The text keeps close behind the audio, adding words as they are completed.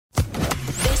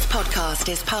podcast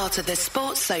is part of the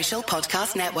Sports Social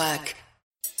Podcast Network.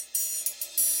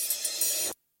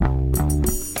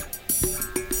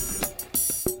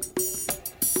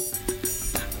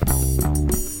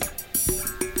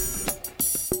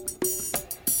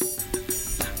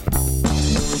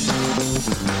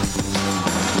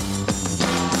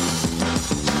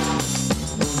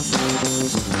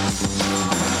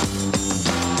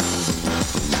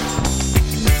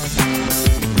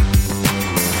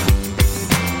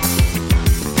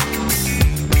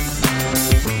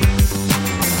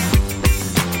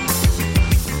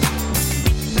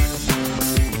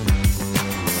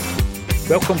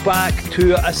 Welcome back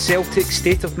to A Celtic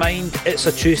State of Mind. It's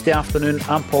a Tuesday afternoon.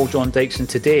 I'm Paul John Dykes, and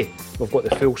today we've got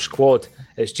the full squad.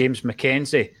 It's James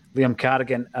McKenzie, Liam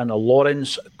Carrigan and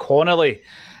Lawrence Connolly.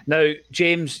 Now,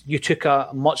 James, you took a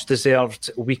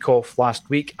much-deserved week off last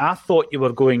week. I thought you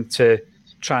were going to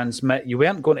transmit. You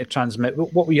weren't going to transmit.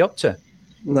 What were you up to?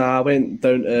 Nah, I went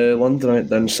down to London, I went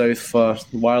down south for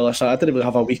wireless. I didn't really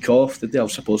have a week off. The day I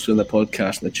was supposed to do the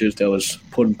podcast, and the Tuesday I was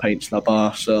pouring pints in a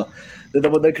bar, so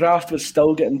the graft was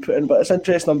still getting put in. But it's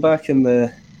interesting, I'm back in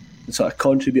the sort of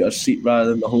contributor seat rather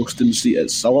than the hosting seat.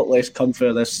 It's a lot less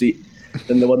comfy, this seat,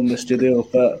 than the one in the studio,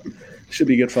 but it should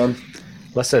be good fun.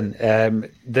 Listen,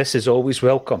 this is always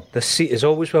welcome. This seat is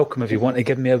always welcome if you want to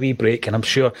give me a wee break, and I'm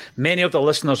sure many of the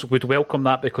listeners would welcome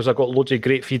that because I got loads of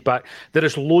great feedback. There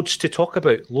is loads to talk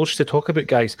about,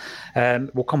 guys.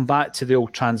 We'll come back to the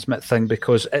old transmit thing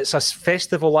because it's a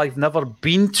festival I've never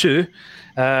been to,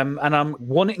 and I'm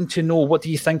wanting to know, what do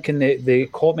you think in the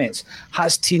comments?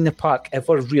 Has Tina Park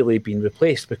ever really been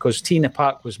replaced? Because Tina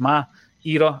Park was my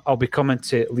era. I'll be coming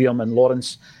to Liam and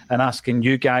Lawrence and asking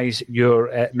you guys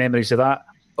your memories of that.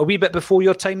 A wee bit before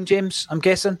your time, James, I'm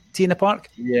guessing, Tina Park?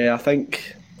 Yeah, I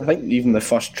think even the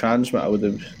first transmit it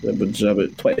was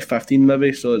about 2015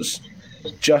 maybe, so it's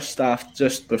just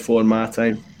before my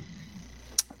time.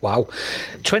 Wow.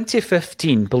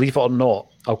 2015, believe it or not,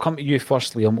 I'll come to you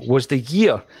first, Liam, was the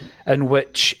year in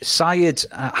which Syed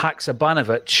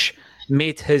Haksabanovic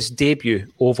made his debut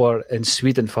over in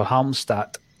Sweden for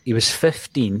Halmstad. He was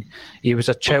 15. He was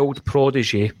a child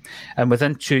prodigy. And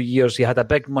within 2 years, he had a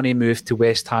big money move to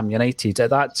West Ham United.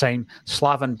 At that time,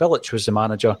 Slaven Bilic was the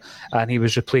manager, and he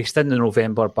was replaced in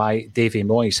November by Davy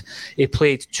Moyes. He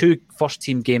played 2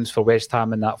 first-team games for West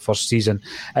Ham in that first season.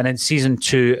 And in season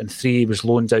 2 and 3, he was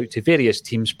loaned out to various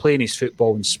teams, playing his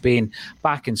football in Spain,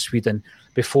 back in Sweden,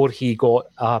 before he got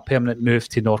a permanent move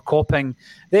to Norrköping.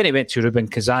 Then he went to Rubin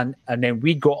Kazan, and then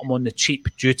we got him on the cheap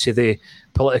due to the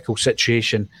political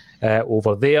situation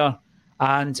over there.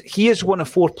 And he is one of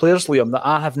 4 players, Liam, that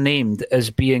I have named as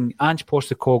being Ange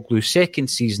Postecoglou's second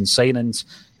season signings,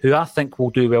 who I think will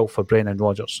do well for Brendan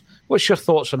Rodgers. What's your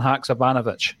thoughts on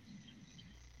Haksabanovic?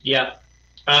 Yeah,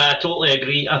 I totally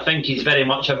agree. I think he's very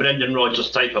much a Brendan Rodgers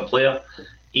type of player.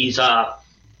 He's a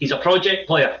project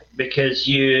player because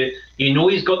you know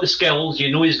he's got the skills,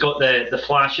 you know he's got the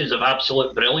flashes of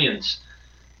absolute brilliance,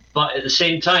 but at the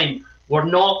same time,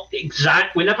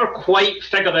 we never quite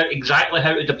figured out exactly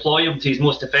how to deploy him to his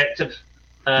most effective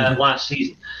last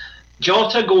season.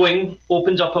 Jota going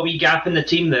opens up a wee gap in the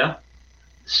team there,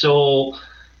 so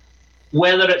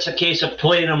whether it's a case of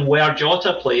playing him where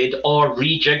Jota played or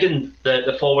rejigging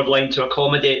the forward line to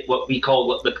accommodate what we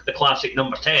call the classic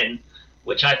number 10,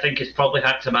 which I think is probably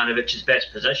Haksabanović's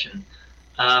best position.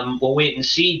 We'll wait and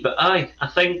see. But I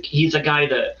think he's a guy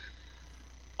that,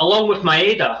 along with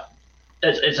Maeda,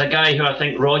 is a guy who I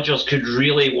think Rodgers could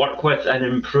really work with and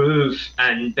improve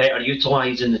and better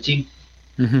utilise in the team.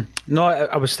 Mm-hmm. No,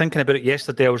 I was thinking about it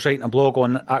yesterday. I was writing a blog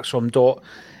on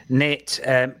Axom.net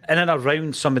in and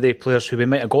around some of the players who we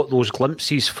might have got those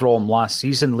glimpses from last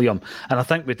season, Liam. And I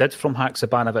think we did from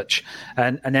Haksabanovic.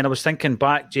 And then I was thinking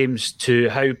back, James, to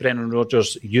how Brendan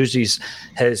Rodgers uses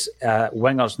his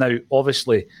wingers. Now,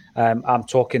 obviously, I'm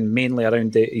talking mainly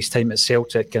around his time at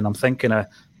Celtic, and I'm thinking of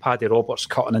Paddy Roberts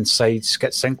cutting inside.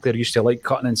 Skit Sinclair used to like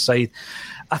cutting inside.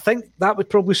 I think that would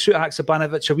probably suit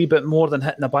Haksabanovic a wee bit more than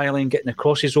hitting the byline, getting the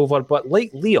crosses over. But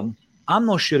like Liam, I'm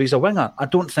not sure he's a winger. I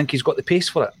don't think he's got the pace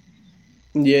for it.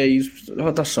 Yeah, he's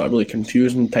had a sort of really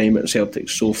confusing time at Celtic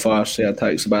so far, Syed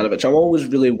Haksabanovic. I'm always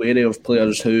really wary of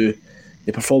players who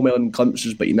they perform well in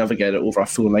glimpses, but you never get it over a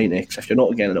full 90. Because if you're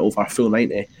not getting it over a full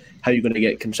 90, how are you going to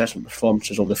get consistent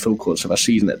performances over the full course of a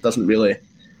season? It doesn't really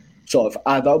sort of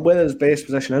add up. Where his best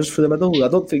position is through the middle, I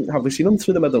don't think, have we seen him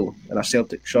through the middle in a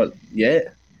Celtic shirt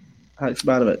yet,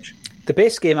 Haksabanovic? The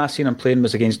best game I've seen him playing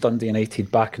was against Dundee United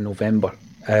back in November,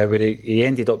 where he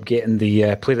ended up getting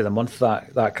the Player of the Month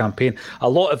that campaign. A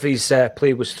lot of his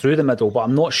play was through the middle, but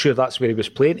I'm not sure that's where he was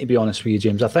playing, to be honest with you,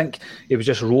 James. I think he was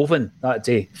just roving that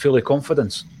day, full of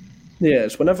confidence. Yeah,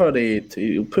 it's whenever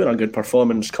he'll put in a good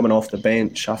performance coming off the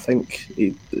bench. I think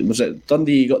was it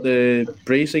Dundee he got the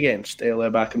brace against earlier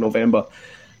back in November.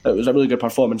 It was a really good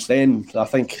performance then. I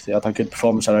think they had a good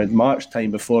performance around March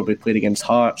time before we played against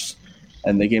Hearts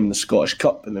in the game in the Scottish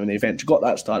Cup, and then when they eventually got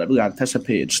that start, a really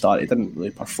anticipated start, he didn't really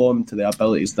perform to the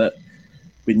abilities that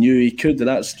we knew he could, and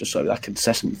that's just sort of a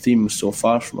consistent theme so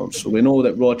far from him. So we know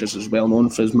that Rodgers is well known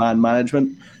for his man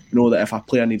management. We know that if a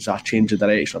player needs a change of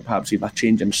direction or perhaps even a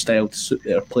change in style to suit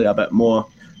their play a bit more,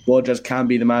 Rodgers can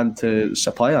be the man to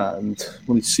supply that, and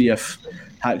we'll need to see if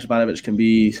Haksabanovic can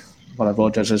be one of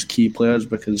Rodgers' key players,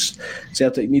 because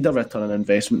Celtic need a return on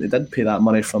investment. They did pay that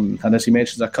money from, and as he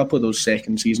mentions, a couple of those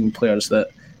second season players that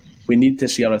we need to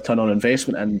see a return on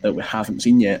investment in that we haven't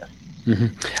seen yet.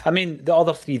 Mm-hmm. I mean, the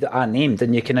other three that I named,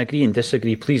 and you can agree and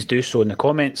disagree, please do so in the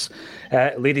comments.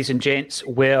 Ladies and gents,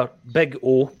 where Big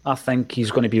O, I think he's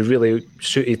going to be really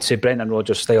suited to Brendan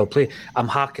Rodgers' style play. I'm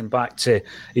harking back to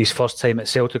his first time at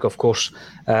Celtic, of course,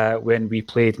 when we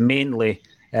played mainly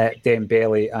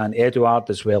Dembele and Edouard,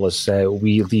 as well as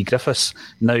wee Lee Griffiths,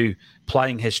 now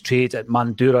plying his trade at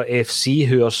Mandurah FC,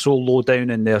 who are so low down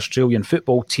in the Australian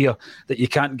football tier that you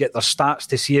can't get their stats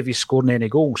to see if he's scoring any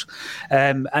goals.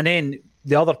 And then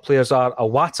the other players are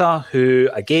Iwata, who,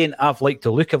 again, I've liked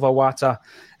the look of Iwata,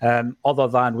 other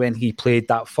than when he played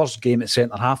that first game at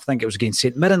centre-half. I think it was against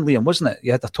St Mirren, Liam, wasn't it? He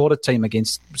had a torrid time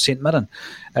against St Mirren.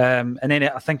 And then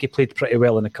I think he played pretty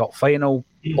well in the cup final,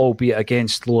 albeit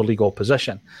against lower league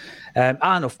opposition.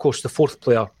 And, of course, the fourth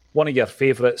player, one of your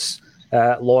favourites,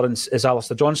 Lawrence, is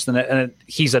Alistair Johnston, and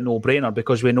he's a no-brainer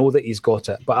because we know that he's got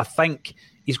it. But I think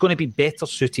he's going to be better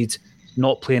suited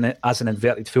not playing it as an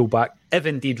inverted fullback if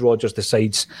indeed Rodgers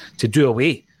decides to do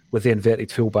away with the inverted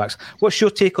fullbacks. What's your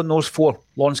take on those four,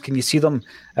 Lawrence? Can you see them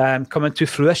coming to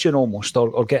fruition almost,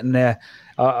 or getting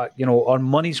our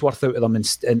money's worth out of them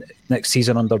in next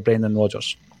season under Brendan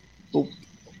Rodgers? Well,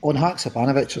 on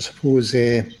Haksabanovic, I suppose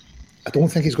I don't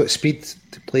think he's got speed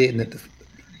to play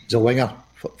as a winger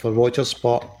for Rodgers,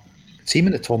 but it's him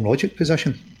in the Tom Rogic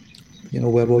position,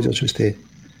 where Rodgers used to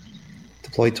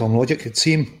deploy Tom Rogic. Could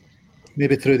see him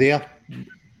maybe through there,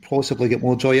 possibly get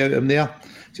more joy out of him there.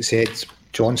 As you said,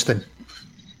 Johnston,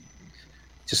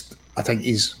 I think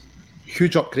he's a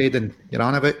huge upgrade in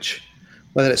Juranovic,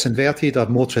 whether it's inverted or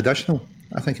more traditional.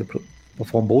 I think he'll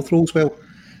perform both roles well.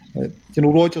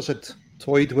 Rodgers had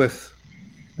toyed with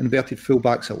inverted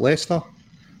fullbacks at Leicester,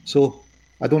 so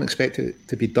I don't expect it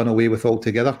to be done away with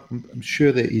altogether. I'm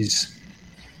sure that he's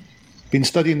been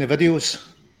studying the videos,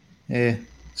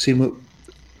 seeing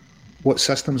what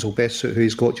systems will best suit who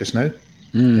he's got just now.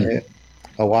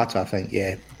 Iwata, I think,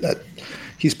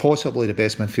 he's possibly the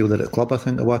best midfielder at the club, I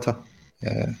think, Iwata.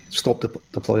 Stop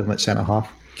deploying him at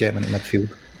centre-half, get him into midfield.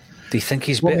 Do you think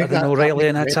he's better than O'Reilly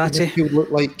and Hatate? Midfield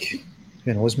look like,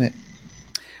 who knows, mate?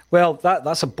 Well,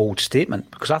 that's a bold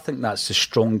statement, because I think that's the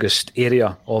strongest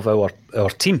area of our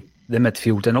team, the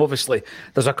midfield. And obviously,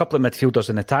 there's a couple of midfielders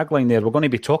in the tagline there. We're going to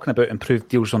be talking about improved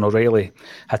deals on O'Reilly,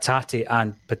 Hatate,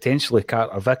 and potentially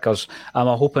Carter Vickers. Am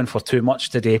I hoping for too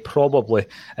much today? Probably.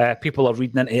 People are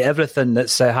reading into everything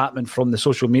that's happening from the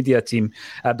social media team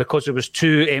because there was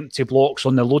 2 empty blocks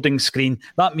on the loading screen.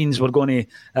 That means we're going to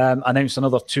announce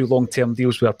another 2 long-term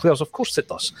deals with our players. Of course it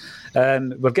does.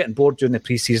 We're getting bored during the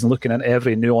pre-season looking at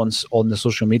every nuance on the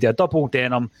social media. Double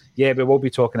denim. Yeah, we will be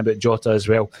talking about Jota as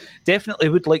well. Definitely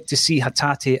would like to see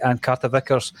Hatate and Carter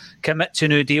Vickers commit to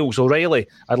new deals. O'Reilly,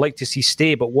 I'd like to see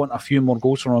stay, but want a few more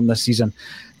goals from him this season.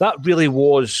 That really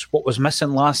was what was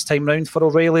missing last time round for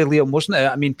O'Reilly, Liam, wasn't it?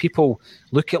 I mean, people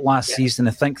look at last season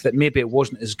and think that maybe it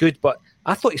wasn't as good, but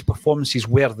I thought his performances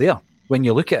were there when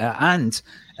you look at it. And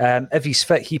if he's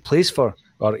fit, he played for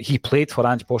Ange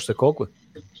Postecoglou.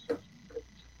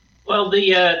 Well,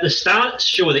 the stats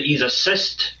show that his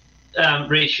assist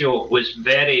ratio was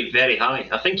very, very high.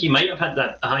 I think he might have had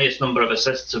the highest number of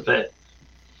assists of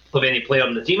any player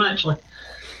on the team, actually.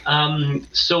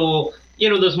 So,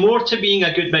 there's more to being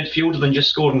a good midfielder than just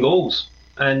scoring goals.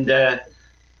 And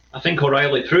I think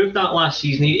O'Reilly proved that last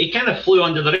season. He kind of flew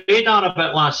under the radar a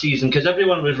bit last season because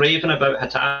everyone was raving about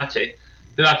Hatate,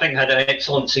 who I think had an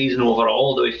excellent season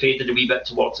overall, though he faded a wee bit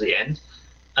towards the end.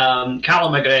 Callum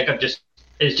McGregor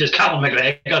is just Callum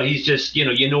McGregor. He's just,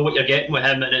 you know what you're getting with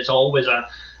him, and it's always a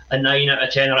 9 out of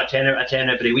 10 or a 10 out of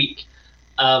 10 every week.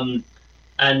 I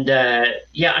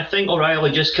think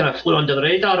O'Reilly just kind of flew under the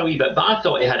radar a wee bit, but I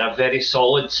thought he had a very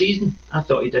solid season. I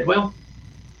thought he did well.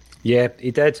 Yeah,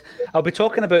 he did. I'll be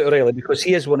talking about O'Reilly because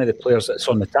he is one of the players that's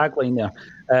on the tagline there.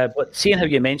 But seeing how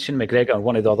you mentioned McGregor,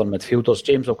 one of the other midfielders,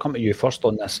 James, I'll come to you first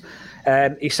on this.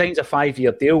 He signs a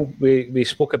 5-year deal. We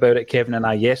spoke about it, Kevin and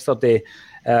I, yesterday.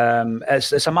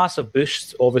 It's a massive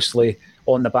boost, obviously,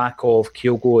 on the back of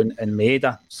Kyogo and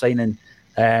Maeda signing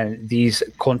these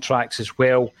contracts as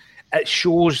well. It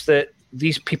shows that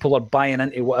these people are buying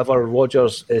into whatever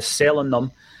Rodgers is selling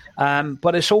them.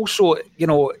 But it's also, in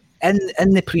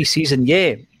the pre-season,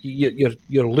 you're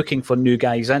looking for new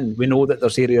guys in. We know that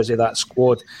there's areas of that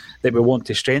squad that we want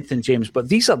to strengthen, James. But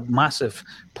these are massive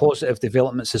positive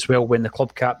developments as well when the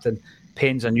club captain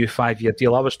pens a new 5-year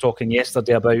deal. I was talking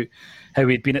yesterday about how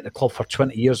he'd been at the club for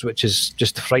 20 years, which is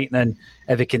just frightening.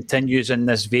 If he continues in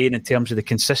this vein in terms of the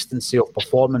consistency of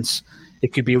performance,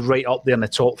 it could be right up there in the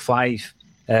top 5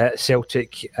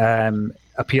 Celtic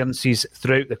appearances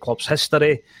throughout the club's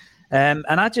history. And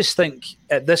I just think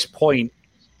at this point,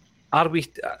 are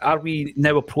we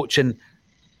now approaching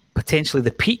potentially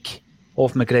the peak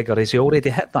of McGregor? Has he already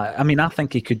hit that? I mean, I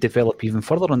think he could develop even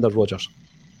further under Rodgers.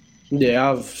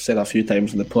 Yeah, I've said a few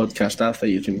times in the podcast, I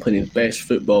think he's been playing his best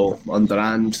football under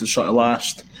Ange the sort of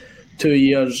last 2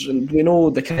 years. And we know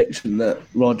the connection that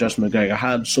Rodgers and McGregor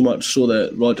had, so much so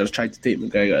that Rodgers tried to take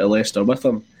McGregor to Leicester with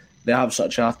him. They have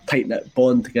such a tight-knit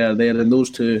bond together there, and those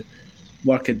two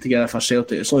working together for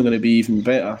Celtic, it's only going to be even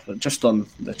better. Just on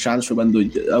the transfer window,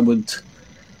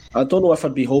 I don't know if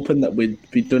I'd be hoping that we'd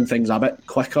be doing things a bit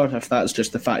quicker, if that's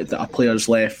just the fact that a player's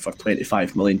left for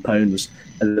 £25 million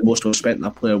and the most we've spent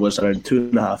on a player was around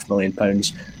 £2.5 million.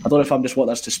 I don't know if I'm just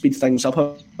wanting us to speed things up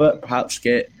a bit, perhaps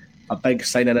get a big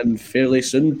signing in fairly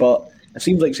soon, but it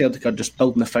seems like Celtic are just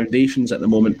building the foundations at the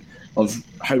moment of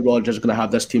how Rodgers is going to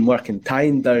have this team working,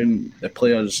 tying down the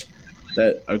players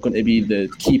that are going to be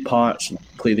the key parts and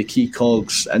play the key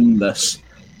cogs in this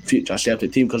future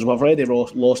Celtic team, because we've already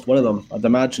lost one of them. I'd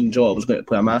imagine Jota was going to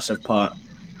play a massive part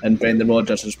in Brendan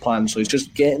Rodgers' plan, so he's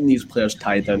just getting these players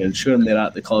tied down and ensuring they're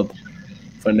at the club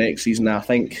for next season. I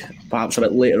think perhaps a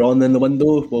bit later on in the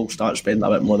window we'll start spending a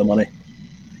bit more of the money.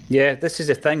 Yeah, this is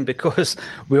the thing, because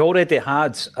we already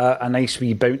had a nice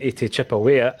wee bounty to chip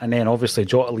away at, and then obviously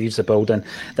Jota leaves the building.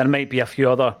 There might be a few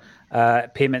other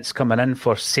payments coming in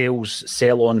for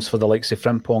sell-ons for the likes of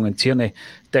Frimpong and Tierney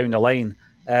down the line.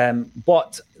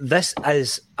 But this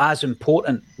is as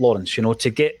important, Lawrence, to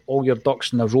get all your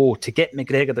ducks in a row, to get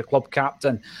McGregor, the club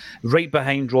captain, right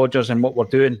behind Rodgers and what we're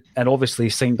doing. And obviously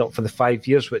he's signed up for the 5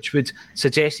 years, which would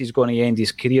suggest he's going to end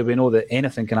his career. We know that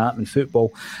anything can happen in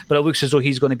football, but it looks as though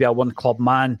he's going to be a one-club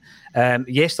man.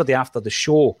 Yesterday after the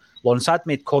show, Lawrence had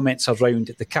made comments around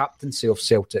the captaincy of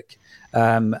Celtic.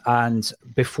 And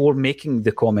before making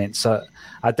the comments,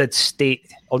 I did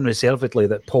state unreservedly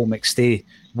that Paul McStay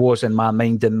was, in my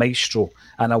mind, the maestro.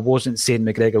 And I wasn't saying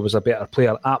McGregor was a better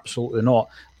player, absolutely not.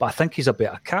 But I think he's a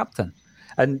better captain.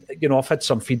 And, I've had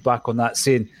some feedback on that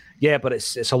saying, yeah, but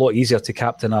it's a lot easier to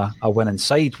captain a winning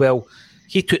side. Well,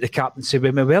 he took the captaincy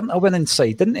when we weren't a winning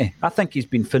side, didn't he? I think he's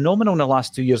been phenomenal in the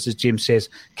last 2 years, as James says.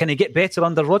 Can he get better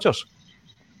under Rodgers?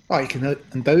 Oh, he can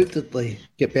undoubtedly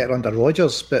get better under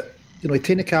Rodgers, but he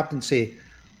taken the captaincy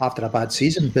after a bad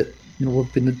season, but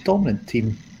we've been the dominant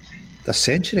team this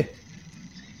century.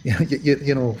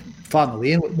 Far and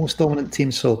away with most dominant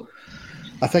teams. So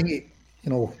I think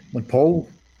when Paul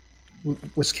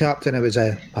was captain, it was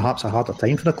perhaps a harder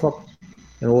time for the club.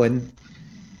 And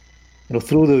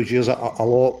through those years, a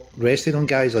lot rested on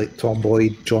guys like Tom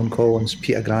Boyd, John Collins,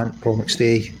 Peter Grant, Paul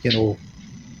McStay.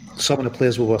 Some of the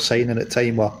players we were signing at the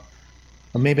time were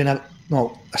maybe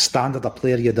not a standard of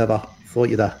player you'd ever thought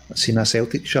you'd have seen a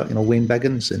Celtic shirt. Wayne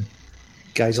Biggins and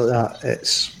guys like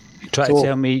that. Try to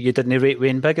tell me you didn't rate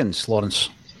Wayne Biggins, Lawrence?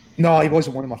 No, he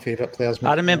wasn't one of my favourite players.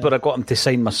 I remember I got him to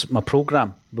sign my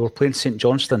programme. We were playing St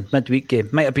Johnstone, midweek game.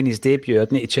 Might have been his debut.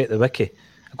 I'd need to check the wiki.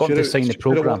 I got him to sign the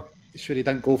programme. Sure he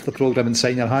didn't go for the programme and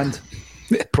sign your hand?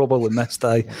 Probably missed,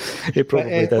 aye. He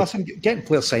probably did. Listen, getting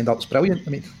players signed up is brilliant.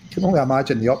 I mean, you can only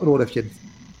imagine the uproar if you'd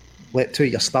let two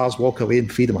of your stars walk away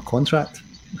and feed them a contract.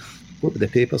 What would the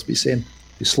papers be saying?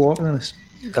 Be slaughtering us.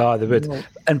 Oh, they would.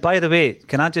 And by the way,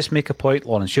 can I just make a point,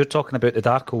 Lawrence? You're talking about the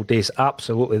dark old days.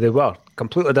 Absolutely, they were.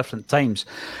 Completely different times.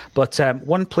 But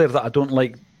one player that I don't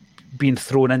like being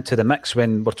thrown into the mix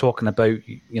when we're talking about,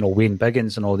 Wayne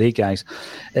Biggins and all these guys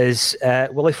is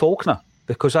Willie Faulkner.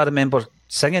 Because I remember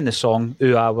singing the song,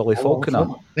 Ooh Ah, Willie Faulkner.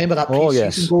 Remember that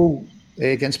pre-season goal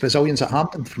against Brazilians at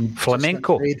Hampton from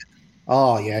Flamenco?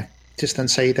 Oh, yeah. Just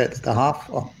inside at the half.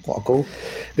 Oh, what a goal.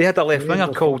 They had a left winger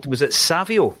called, was it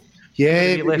Savio?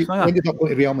 Yeah, he ended up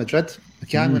going to Real Madrid.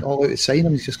 McCann went all out to sign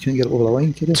him. He just couldn't get it over the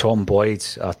line, could he? Tom Boyd,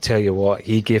 I'll tell you what,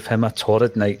 he gave him a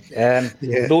torrid night.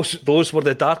 Those were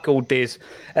the dark old days.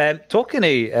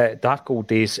 Talking of dark old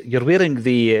days, you're wearing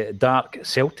the dark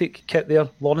Celtic kit there,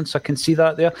 Lawrence. I can see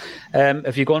that there.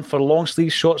 Have you gone for long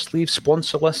sleeves, short sleeves,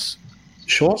 sponsorless?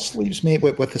 short sleeves, mate,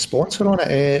 with the sponsor on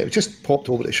it. It just popped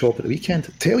over to the shop at the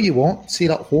weekend. Tell you what, see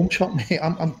that home shirt, mate.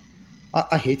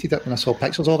 I hated it when I saw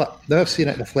pictures of it. Now I've seen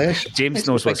it in the flesh. James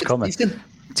knows what's coming.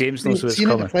 James knows what's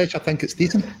coming. In the flesh, I think it's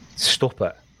decent. Stop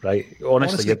it, right?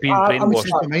 Honestly, you're being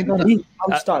brainwashed.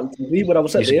 I'm starting to agree. When I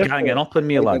was at the airport, ganging up on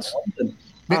me, lads.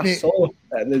 I saw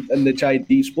it in the Giant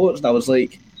D Sports, and I was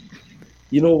like,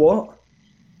 you know what?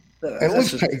 It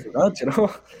looks pretty good, you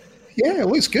know. Yeah, it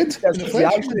looks good.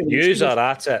 Yous are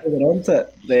at it.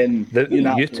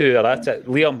 You two are at it.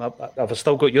 Liam, have I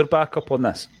still got your backup on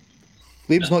this?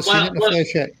 Liam's not seen it in the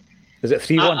flesh yet. Is it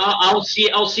 3-1? I'll see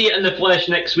it in the flesh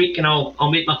next week, and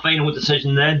I'll make my final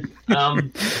decision then.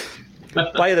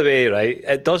 By the way, right,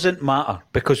 it doesn't matter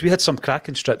because we had some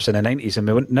cracking strips in the 90s and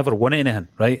we never won anything,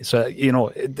 right? So, you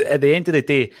know, at the end of the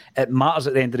day, it matters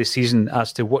at the end of the season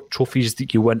as to what trophies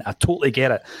that you win. I totally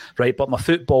get it, right? But my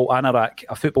football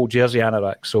jersey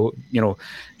anorak, so, you know,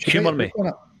 humour me.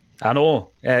 I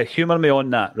know, humour me on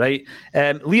that, right?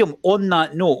 Liam, on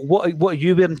that note, what are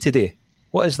you wearing today?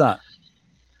 What is that?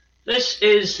 This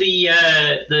is the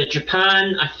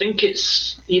Japan. I think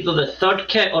it's either the third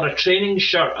kit or a training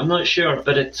shirt. I'm not sure,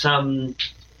 but it's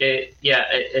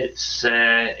it's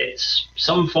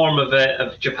some form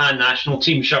of Japan national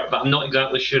team shirt, but I'm not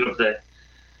exactly sure of the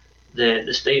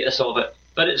status of it.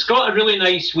 But it's got a really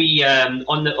nice wee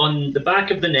on the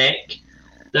back of the neck.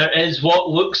 There is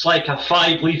what looks like a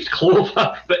 5-leafed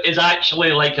clover, but is actually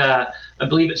like I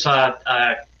believe it's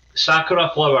a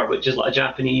sakura flower, which is like a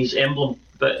Japanese emblem.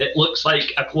 But it looks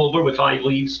like a clover with 5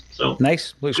 leaves. So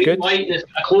nice, looks good. White, there's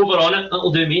a clover on it.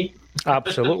 That'll do me.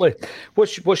 Absolutely.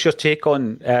 What's your take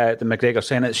on the McGregor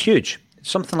signing? It's huge.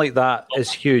 Something like that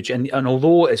is huge. And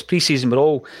although it's pre-season, we're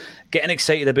all getting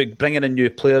excited about bringing in new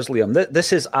players, Liam.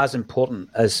 This is as important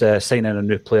as signing a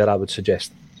new player, I would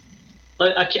suggest.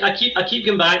 I keep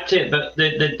going back to it, but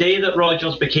the day that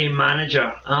Rodgers became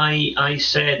manager, I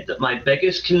said that my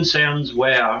biggest concerns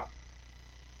were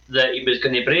that he was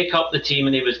going to break up the team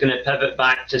and he was going to pivot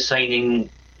back to signing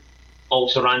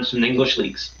also runs from the English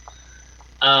leagues.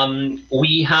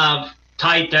 We have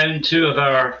tied down 2 of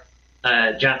our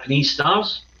Japanese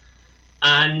stars,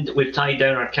 and we've tied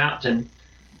down our captain,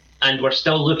 and we're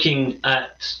still looking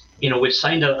at, we've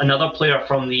signed another player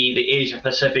from the Asia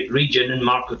Pacific region in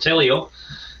Marco Telio.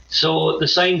 So the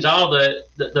signs are that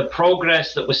the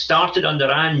progress that was started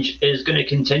under Ange is going to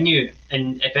continue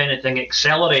and, if anything,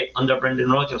 accelerate under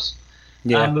Brendan Rodgers.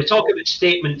 Yeah. We talk about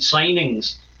statement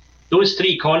signings. Those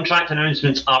 3 contract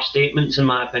announcements are statements, in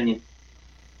my opinion.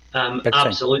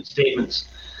 Absolute statements.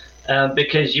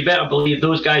 Because you better believe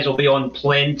those guys will be on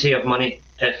plenty of money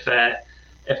if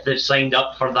they've signed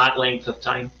up for that length of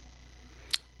time.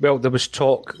 Well, there was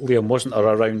talk, Liam, wasn't there,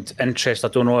 around interest? I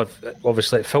don't know if,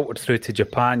 obviously, it filtered through to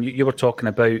Japan. You were talking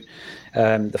about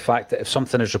the fact that if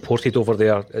something is reported over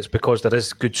there, it's because there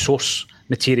is good source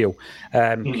material.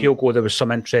 Kyogo, there was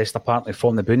some interest, apparently,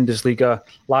 from the Bundesliga.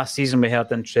 Last season, we heard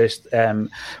interest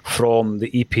from the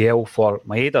EPL for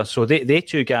Maeda. So they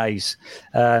 2 guys,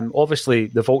 obviously,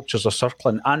 the vultures are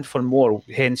circling, and for more,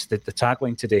 hence the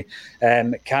tagline today.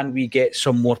 Can we get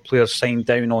some more players signed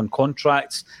down on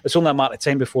contracts? It's only a matter of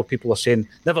time before people are saying,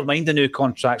 never mind the new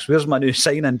contracts, where's my new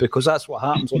signing? Because that's what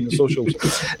happens on the socials.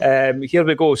 Here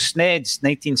we go, Sneds,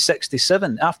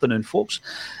 1967. Afternoon, folks.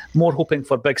 More hoping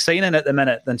for big signing at the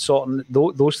minute than sorting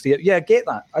those 3. Yeah, I get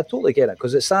that. I totally get it,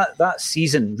 because it's that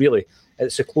season, really.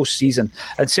 It's a close season.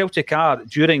 And Celtic are,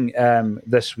 during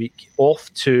this week, off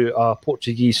to a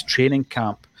Portuguese training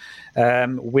camp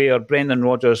where Brendan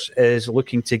Rodgers is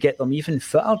looking to get them even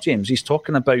fitter, James. He's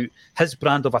talking about his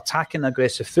brand of attacking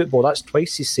aggressive football. That's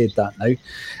twice he's said that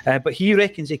now. But he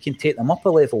reckons he can take them up a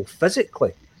level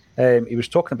physically. He was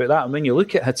talking about that. And when you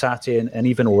look at Hatate and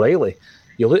even O'Reilly,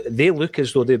 they look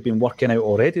as though they've been working out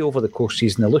already over the course of the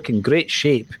season. They look in great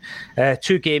shape.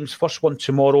 2 games, first one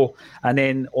tomorrow, and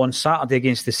then on Saturday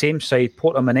against the same side,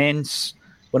 Portimonense.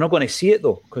 We're not going to see it,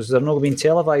 though, because they're not being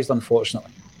televised, unfortunately.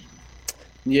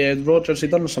 Yeah, Rodgers, he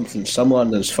done something similar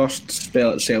in his first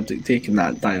spell at Celtic, taking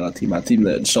that Dyla team, a team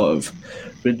that had sort of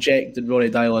rejected Ronnie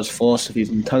Dyla's philosophies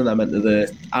and turned them into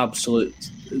the absolute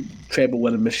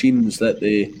treble-winning machines that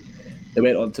they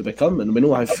went on to become. And we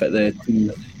know how fit the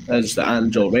team is that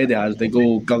Ange already has. They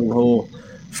go gung-ho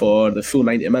for the full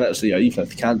 90 minutes, or even if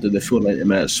they can't do the full 90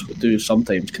 minutes, we do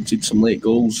sometimes concede some late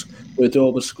goals. We do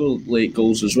always score late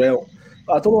goals as well.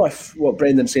 But I don't know if what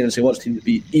Brendan's saying is he wants the team to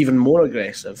be even more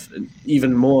aggressive and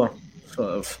even more sort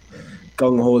of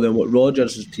gung-ho than what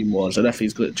Rodgers' team was, and if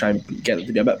he's going to try and get them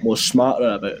to be a bit more smarter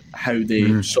about how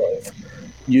they sort of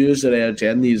use their energy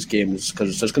in these games,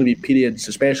 because there's going to be periods,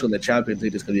 especially in the Champions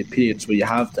League, there's going to be periods where you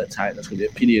have to attack, there's going to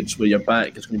be periods where your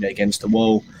back is going to be against the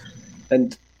wall.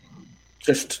 And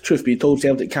just truth be told,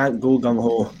 Celtic can't go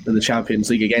gung-ho in the Champions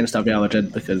League against Real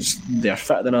Madrid because they're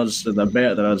fitter than us and they're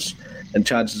better than us, and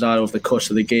chances are over the course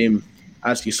of the game,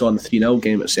 as you saw in the 3-0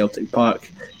 game at Celtic Park,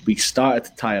 we started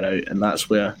to tire out, and that's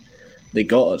where they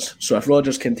got us. So if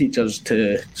Rodgers can teach us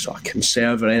to sort of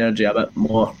conserve our energy a bit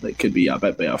more, it could be a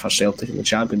bit better for Celtic in the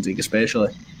Champions League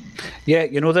especially. Yeah,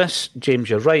 you know this, James,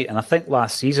 you're right. And I think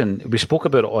last season, we spoke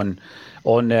about it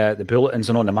on the bulletins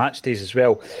and on the match days as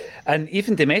well. And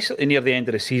even domestically near the end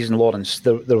of the season, Lawrence,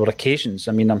 there were occasions.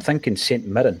 I mean, I'm thinking St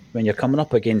Mirren, when you're coming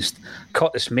up against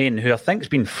Curtis Main, who I think has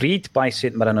been freed by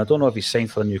St Mirren. I don't know if he's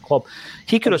signed for a new club.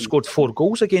 He could have scored 4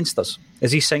 goals against us.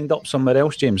 Is he signed up somewhere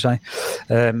else, James? I'll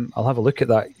have a look at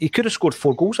that. He could have scored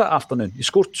 4 goals that afternoon. He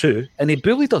scored 2 and he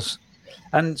bullied us.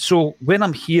 And so when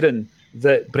I'm hearing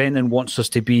that Brendan wants us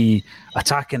to be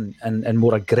attacking and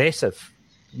more aggressive,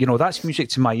 you know, that's music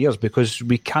to my ears, because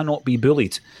we cannot be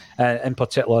bullied, in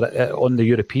particular on the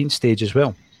European stage as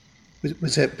well.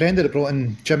 Was it Brendan that brought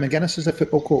in Jim McGuinness as the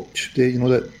football coach,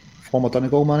 the former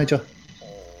Donegal manager?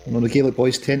 You know, the Gaelic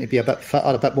boys tend to be a bit fitter,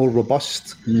 a bit more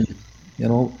robust. You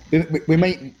know, we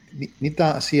might need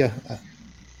that. I see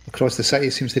across the city,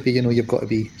 it seems to be, you know, you've got to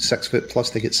be 6 foot plus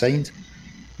to get signed.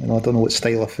 You know, I don't know what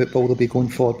style of football they'll be going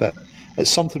for, but it's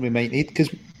something we might need,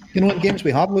 because, you know, in games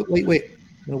we have looked lightweight.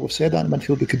 You know, we've said that in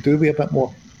midfield, we could do with a bit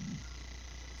more.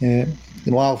 You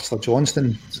know, Alistair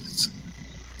Johnston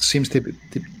seems to be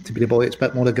the boy that's a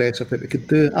bit more aggressive that we could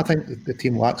do. I think the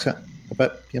team lacks it a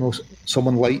bit. You know,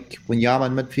 someone like Wanyama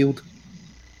in midfield.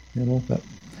 You know, but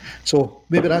so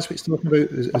maybe that's what he's talking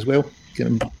about as well.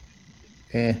 Getting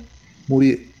more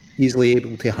easily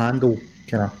able to handle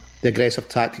kind of the aggressive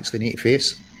tactics they need to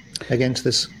face against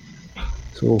us.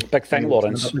 So big thing,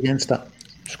 Lawrence. Against that.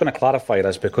 Just going to clarify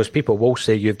this, because people will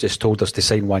say you've just told us to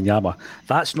sign Wanyama.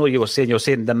 That's not what you were saying. You're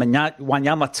saying the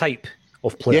Wanyama type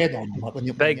of player. Yeah,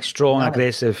 no, big, strong,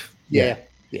 aggressive. Yeah,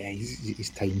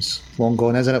 his time's long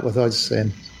gone, isn't it, with us?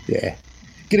 Yeah.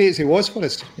 Great as he was for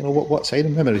us. You know, what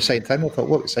signing? Remember we signed him? I thought,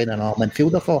 what we signing our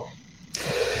midfielder for?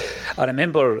 I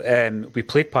remember we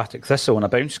played Partick Thistle in a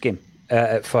bounce game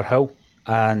at Firhill,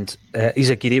 and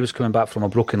Izagiri was coming back from a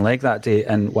broken leg that day,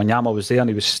 and Wanyama was there, and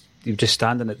he was just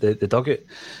standing at the dugout,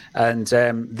 and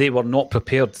they were not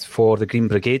prepared for the Green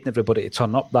Brigade and everybody to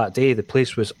turn up that day. The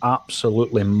place was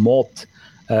absolutely mobbed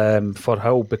for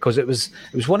Hull, because it was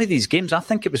one of these games. I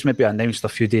think it was maybe announced a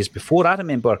few days before. I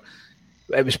remember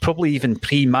it was probably even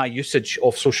pre my usage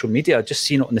of social media. I just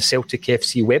seen it on the Celtic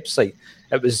FC website.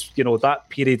 It was, you know, that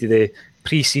period of the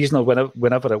pre-season or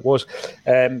whenever it was.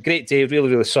 Great day, really,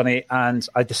 really sunny, and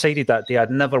I decided that day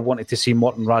I'd never wanted to see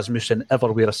Morten Rasmussen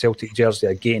ever wear a Celtic jersey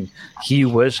again. He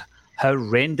was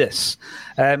horrendous.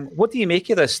 What do you make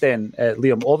of this then,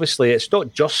 Liam? Obviously, it's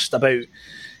not just about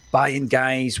buying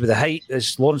guys with the height,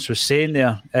 as Lawrence was saying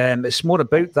there. It's more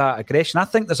about that aggression. I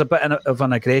think there's a bit of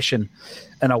an aggression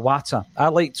in Iwata. I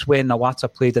liked when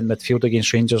Iwata played in midfield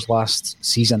against Rangers last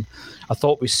season. I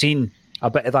thought we've seen a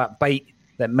bit of that bite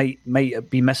that might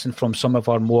be missing from some of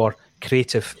our more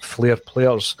creative flair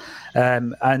players.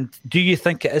 And do you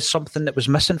think it is something that was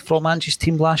missing from Angie's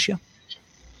team last year?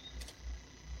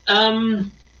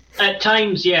 At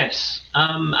times, yes.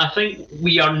 I think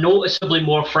we are noticeably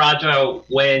more fragile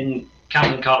when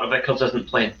Cameron Carter-Vickers isn't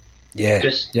playing. Yeah.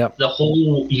 The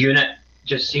whole unit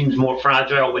just seems more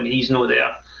fragile when he's not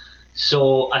there.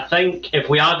 So I think if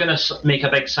we are going to make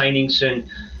a big signing soon,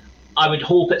 I would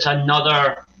hope it's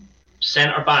another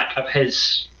centre-back of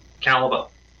his calibre,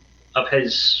 of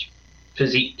his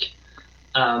physique,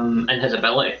 and his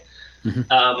ability. Mm-hmm.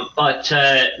 But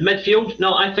midfield,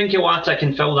 no, I think Iwata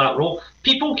can fill that role.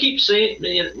 People keep saying,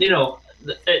 you know,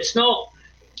 it's not...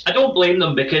 I don't blame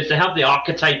them, because they have the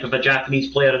archetype of a Japanese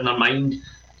player in their mind,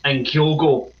 and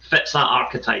Kyogo fits that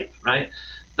archetype, right?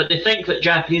 But they think that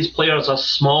Japanese players are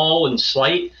small and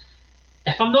slight.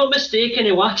 If I'm not mistaken,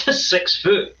 Iwata's 6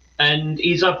 foot. And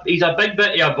he's a big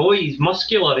bit of a boy. He's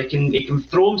muscular. He can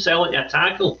throw himself into a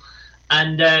tackle,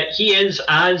 and he is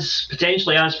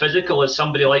potentially as physical as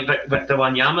somebody like Victor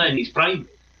Wanyama in his prime.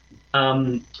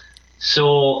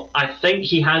 So I think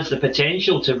he has the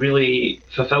potential to really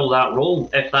fulfil that role,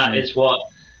 if that is what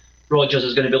Rodgers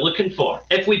is going to be looking for.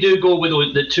 If we do go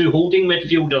with the 2 holding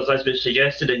midfielders, as was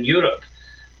suggested in Europe,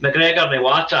 McGregor and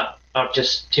Iwata are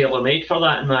just tailor-made for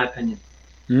that, in my opinion.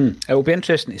 It'll be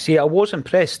interesting to see. I was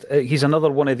impressed. He's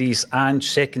another one of these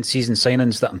second season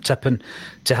signings that I'm tipping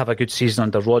to have a good season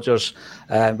under Rodgers.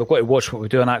 We've got to watch what we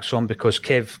do on Axon, because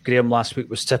Kev Graham last week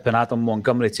was tipping Adam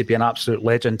Montgomery to be an absolute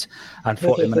legend, and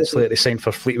 40 minutes later he signed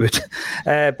for Fleetwood.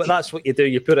 But that's what you do.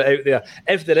 You put it out there.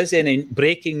 If there is any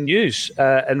breaking news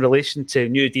in relation to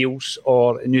new deals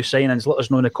or new signings, let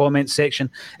us know in the comments section.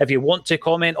 If you want to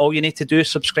comment, all you need to do is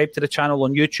subscribe to the channel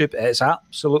on YouTube. It's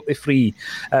absolutely free.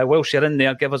 Whilst you're in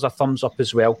there, give us a thumbs up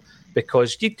as well,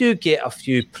 because you do get a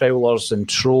few prowlers and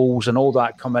trolls and all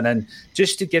that coming in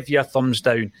just to give you a thumbs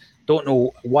down. Don't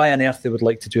know why on earth they would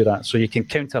like to do that, so you can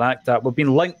counteract that. We've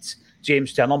been linked,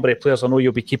 James, to a number of players. I know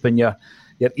you'll be keeping your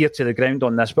ear to the ground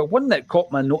on this, but one that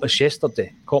caught my notice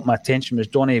yesterday, caught my attention, was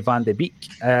Donny van de Beek.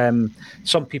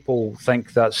 Some people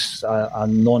think that's a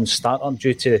non-starter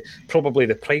due to probably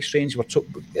the price range.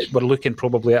 We're looking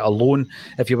probably at a loan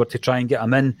if you were to try and get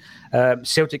him in.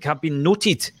 Celtic have been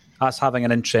noted as having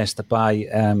an interest by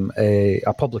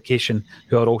a publication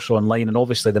who are also online, and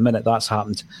obviously the minute that's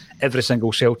happened, every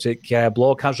single Celtic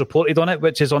blog has reported on it,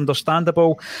 which is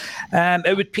understandable.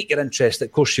 It would pique your interest,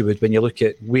 of course you would, when you look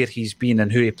at where he's been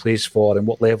and who he plays for and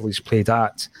what level he's played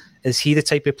at. Is he the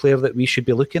type of player that we should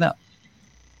be looking at?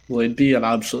 Well, he'd be an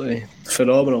absolutely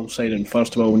phenomenal signing,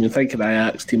 first of all. When you think of the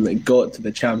Ajax team that got to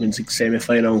the Champions League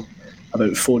semi-final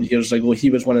about 4 years ago, he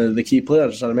was one of the key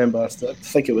players. I remember, I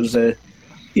think it was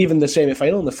even the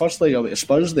semi-final in the first leg of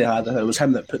Spurs they had, it was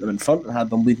him that put them in front and had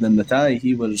them leading in the tie.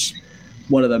 He was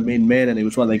one of the main men, and he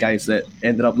was one of the guys that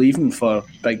ended up leaving for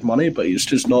big money, but he's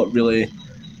just not really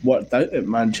worked out at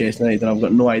Manchester United, and I've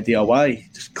got no idea why.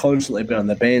 Just constantly been on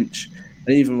the bench.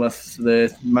 And even with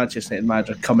the Manchester United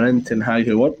manager coming in, Ten Hag,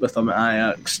 who worked with him at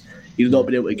Ajax, he's not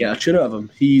been able to get a tune out of him.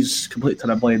 He's completely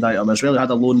turned a blind eye on him. He's really had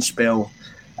a loan spell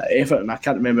at Everton. I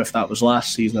can't remember if that was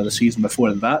last season or the season before,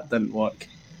 and that didn't work.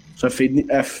 So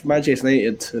if Manchester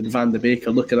United and Van de Beek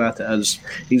are looking at it as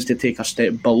he needs to take a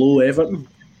step below Everton,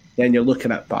 then you're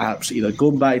looking at perhaps either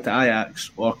going back to Ajax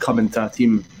or coming to a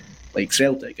team like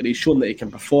Celtic. And he's shown that he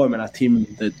can perform in a team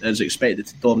that is expected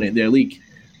to dominate their league,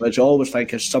 which I always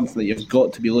think is something that you've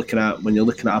got to be looking at when you're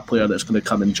looking at a player that's going to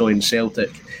come and join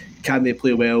Celtic. Can they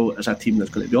play well as a team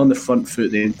that's going to be on the front foot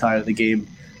the entire of the game,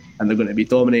 and they're going to be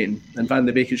dominating? And Van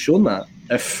de Beek has shown that.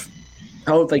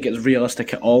 I don't think it's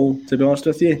realistic at all, to be honest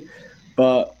with you,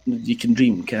 but you can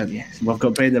dream, can't you? We've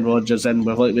got Brendan Rodgers in.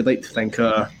 We'd like to think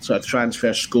our sort of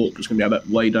transfer scope is going to be a bit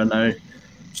wider now.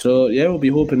 So yeah, we'll be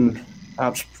hoping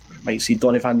perhaps might see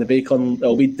Donny van de Beek on.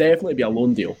 It'll definitely be a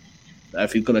loan deal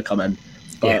if he's going to come in.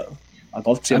 But yeah. I'd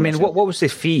love to see him. I mean, what was the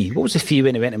fee? What was the fee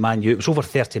when he went to Man U? It was over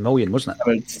 30 million, wasn't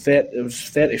it? It was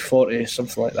 30, 40,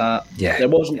 something like that. Yeah,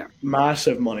 it wasn't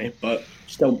massive money, but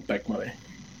still big money.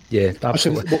 Yeah,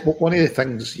 absolutely. One of the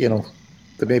things,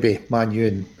 that maybe Man U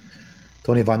and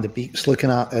Donny van de Beek's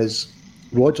looking at is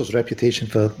Rodgers' reputation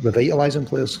for revitalising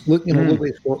players. Look, he'd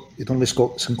only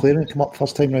Scott Sinclair come up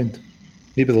first time round.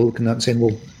 Maybe they're looking at it and saying,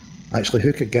 well, actually,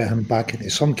 who could get him back into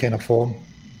some kind of form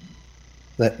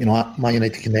that, Man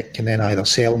United can then either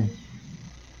sell him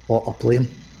or play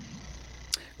him.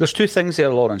 There's two things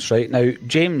there, Lawrence, right? Now,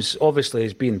 James obviously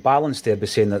is being balanced there by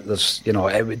saying that there's,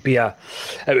 it would be a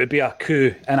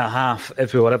coup and a half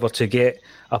if we were ever to get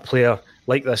a player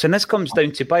like this. And this comes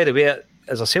down to, by the way,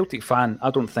 as a Celtic fan,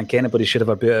 I don't think anybody should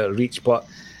ever be out of reach, but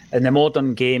in the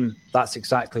modern game, that's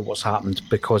exactly what's happened,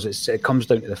 because it comes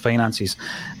down to the finances.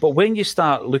 But when you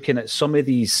start looking at some of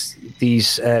these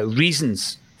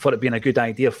reasons for it being a good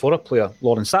idea for a player,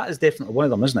 Lawrence, that is definitely one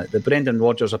of them, isn't it? The Brendan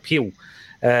Rodgers appeal.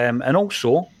 And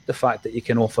also the fact that you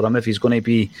can offer him, if he's going to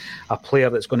be a player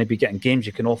that's going to be getting games,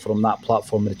 you can offer him that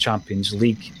platform in the Champions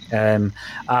League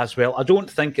as well. I don't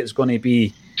think it's going to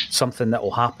be something that will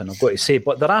happen, I've got to say.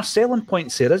 But there are selling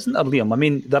points there, isn't there, Liam? I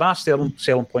mean, there are selling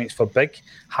points for big,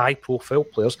 high-profile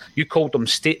players. You called them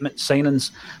statement signings.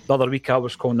 The other week I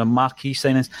was calling them marquee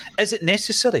signings. Is it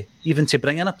necessary even to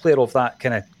bring in a player of that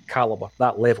kind of calibre,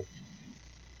 that level?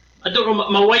 I don't know,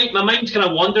 my mind's kind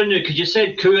of wandering now, because you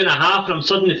said coup and a half, and I'm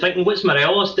suddenly thinking, what's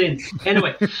Morelos doing?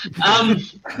 Anyway, but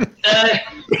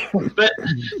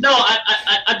no,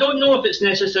 I don't know if it's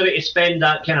necessary to spend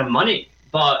that kind of money,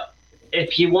 but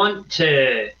if you want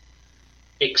to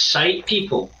excite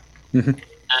people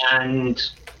and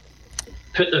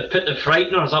put the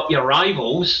frighteners up your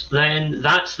rivals, then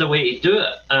that's the way to do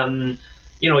it.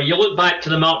 You look back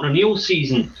to the Martin O'Neill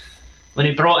season when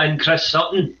he brought in Chris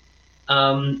Sutton.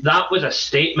 That was a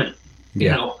statement,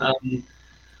 not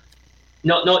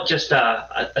just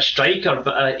a striker,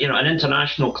 but an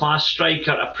international class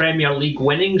striker, a Premier League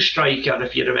winning striker,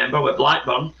 if you remember, with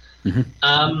Blackburn.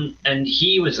 And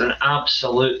he was an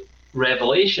absolute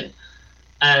revelation.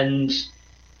 And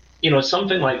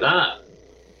something like that.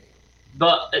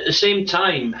 But at the same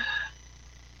time,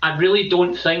 I really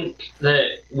don't think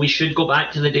that we should go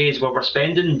back to the days where we're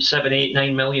spending 7, 8,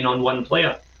 9 million on one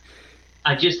player.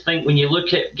 I just think when you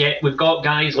look at we've got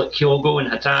guys like Kyogo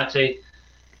and Hatate,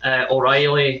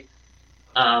 O'Reilly.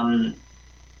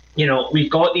 We've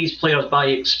got these players by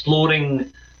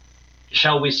exploring,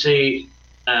 shall we say,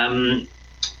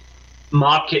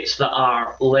 markets that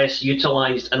are less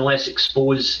utilised and less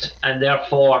exposed, and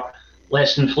therefore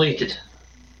less inflated.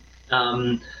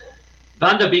 Van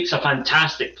der Beek's a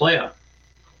fantastic player,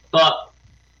 but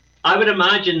I would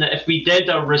imagine that if we did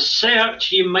our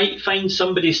research, you might find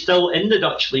somebody still in the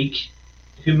Dutch league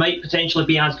who might potentially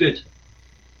be as good.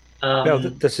 Well,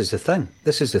 this is the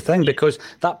thing. Because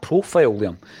that profile,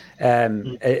 Liam,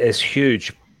 is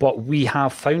huge. But we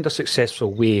have found a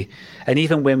successful way, and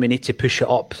even when we need to push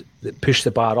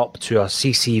the bar up to a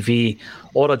CCV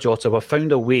or a Jota, we've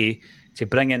found a way to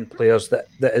bring in players that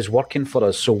is working for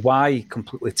us. So why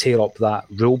completely tear up that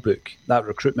rule book, that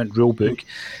recruitment rule book,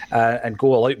 and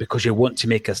go all out because you want to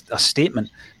make a statement?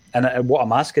 And what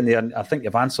I'm asking there, and I think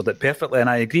you've answered it perfectly, and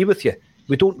I agree with you.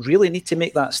 We don't really need to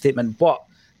make that statement, but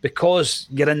because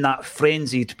you're in that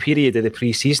frenzied period of the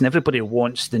pre-season, everybody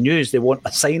wants the news. They want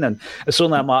a signing. It's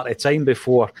only a matter of time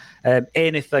before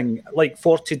anything, like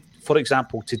for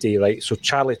example, today, right? So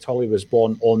Charlie Tully was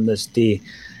born on this day.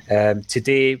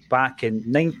 Today, back in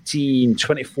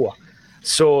 1924.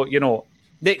 So,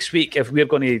 next week, if we're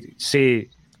going to say,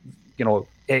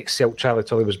 ex-Celtic Charlie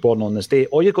Tully was born on this day,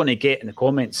 all you're going to get in the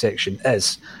comment section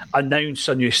is announce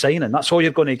a new signing. That's all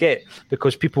you're going to get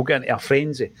because people get into a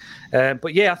frenzy.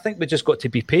 But yeah, I think we just got to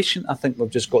be patient. I think we've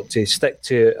just got to stick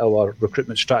to our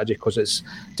recruitment strategy because it's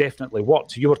definitely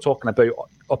worked. You were talking about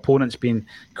opponents being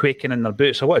quaking in their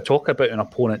boots. I want to talk about an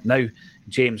opponent now,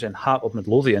 James, in Heart of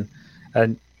Midlothian.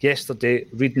 And yesterday,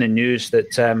 reading the news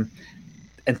that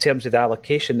in terms of the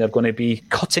allocation, they're going to be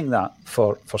cutting that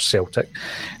for Celtic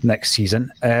next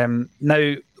season.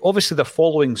 Now, obviously, they're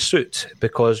following suit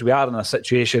because we are in a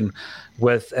situation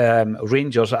with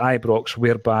Rangers at Ibrox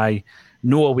whereby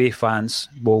no away fans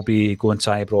will be going to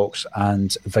Ibrox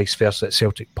and vice versa at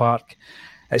Celtic Park.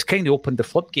 It's kind of opened the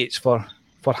floodgates for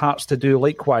Hearts to do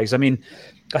likewise. I mean,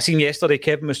 I seen yesterday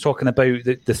Kevin was talking about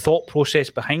the thought process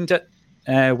behind it.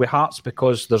 With Hearts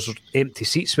because there's empty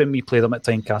seats when we play them at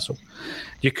Tynecastle.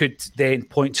 You could then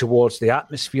point towards the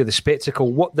atmosphere, the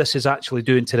spectacle, what this is actually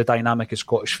doing to the dynamic of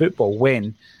Scottish football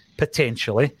when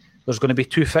potentially there's going to be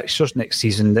 2 fixtures next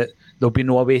season that there'll be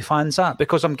no away fans at.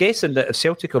 Because I'm guessing that if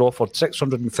Celtic are offered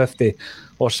 650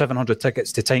 or 700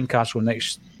 tickets to Tynecastle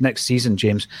next season,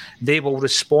 James, they will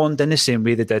respond in the same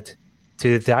way they did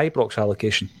to the Ibrox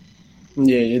allocation.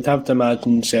 Yeah, you'd have to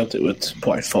imagine Celtic would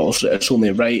point force that it's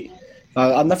only right.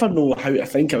 I never know how to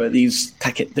think about these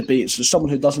ticket debates. As someone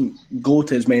who doesn't go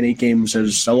to as many games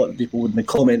as a lot of people in the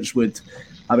comments would,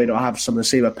 I mean, I have some of the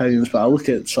same opinions, but I look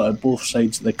at sort of both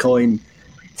sides of the coin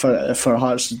for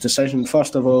Hearts' decision.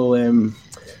 First of all,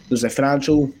 there's the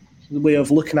financial way of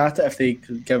looking at it.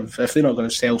 If they're not going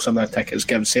to sell some of their tickets,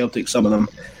 give Celtic some of them,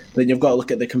 then you've got to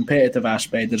look at the competitive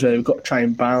aspect as well. You've got to try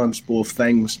and balance both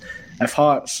things. If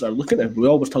Hearts are looking at it, we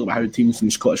always talk about how teams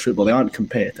in Scottish football, they aren't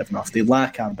competitive enough. They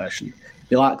lack ambition.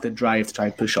 They lack the drive to try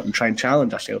and push up and try and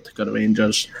challenge a Celtic or a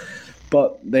Rangers.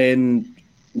 But then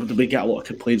we get a lot of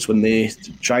complaints when they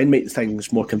try and make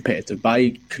things more competitive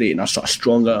by creating a sort of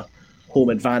stronger home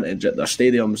advantage at their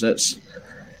stadiums.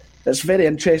 It's very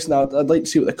interesting. I'd like to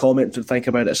see what the comments would think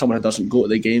about it. Someone who doesn't go to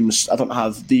the games, I don't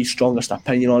have the strongest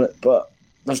opinion on it, but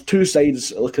there's 2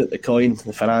 sides looking at the coin,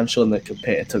 the financial and the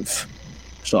competitive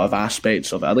sort of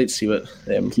aspects of it. I'd like to see what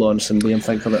Lawrence and Liam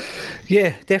think of it.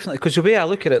 Yeah, definitely. Because the way I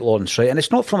look at it, Lawrence, right, and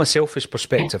it's not from a selfish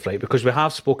perspective, right, because we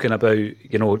have spoken about,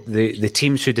 the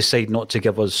teams who decide not to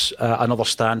give us another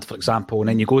stand, for example, and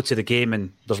then you go to the game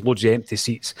and there's loads of empty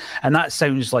seats. And that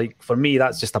sounds like, for me,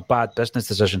 that's just a bad business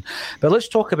decision. But let's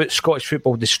talk about Scottish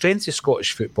football. The strength of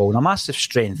Scottish football, and a massive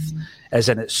strength, is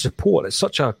in its support. It's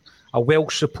such a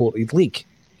well-supported league,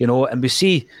 and we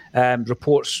see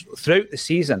reports throughout the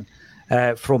season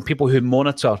from people who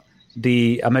monitor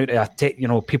the amount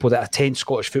of people that attend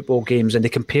Scottish football games, and they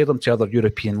compare them to other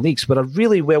European leagues. But a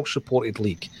really well-supported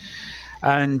league.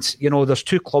 And, there's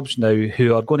 2 clubs now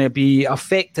who are going to be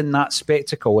affecting that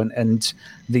spectacle and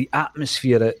the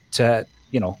atmosphere at,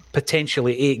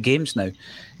 potentially 8 games now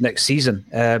next season,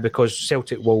 because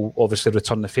Celtic will obviously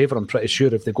return the favour, I'm pretty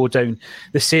sure, if they go down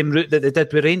the same route that they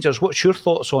did with Rangers. What's your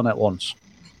thoughts on it, Lawrence?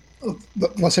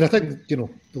 Listen, I think, the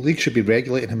league should be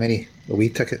regulating how many away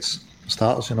tickets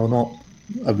starters, not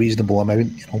a reasonable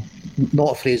amount,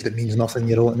 not a phrase that means nothing,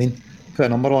 you know what I mean? Put a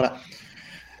number on it.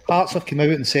 Hearts have come out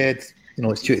and said,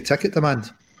 it's due to ticket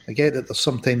demand. I get that there's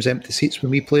sometimes empty seats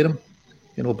when we play them,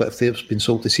 but if they've been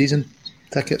sold to season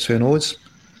tickets, who knows?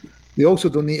 We also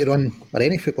don't need to run, or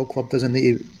any football club doesn't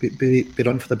need to be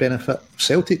run for the benefit of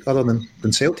Celtic other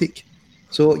than Celtic.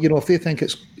 So, if they think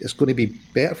it's going to be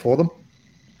better for them,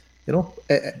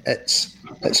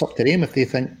 it's up to them if they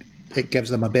think it gives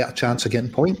them a better chance of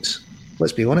getting points.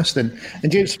 Let's be honest. And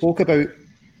James spoke about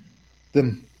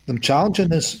them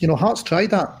challenging us. Hearts tried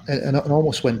that and it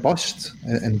almost went bust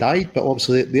and died, but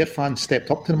obviously their fans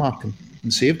stepped up to the mark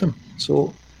and saved them.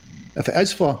 So if it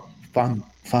is for fan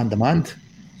demand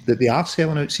that they are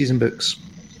selling out season books,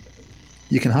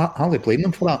 you can hardly blame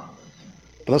them for that.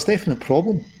 But there's definitely a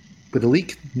problem with the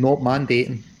league not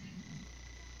mandating,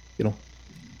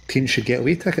 teams should get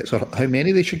away tickets or how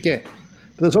many they should get.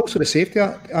 But there's also the safety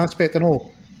aspect. I know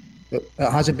it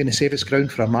hasn't been the safest ground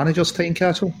for a manager's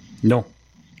Tynecastle. No.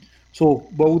 So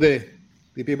will they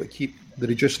be able to keep the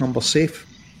reduced numbers safe?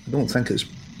 I don't think it's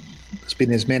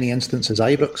been as many instances as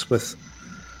Ibrox with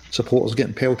supporters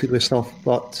getting pelted with stuff,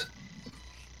 but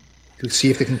we'll see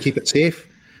if they can keep it safe.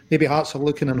 Maybe Hearts are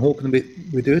looking and hoping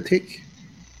we do take,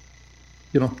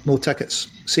 no tickets,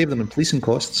 save them in policing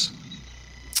costs.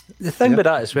 The thing with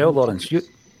that as well, Lawrence,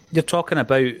 you're talking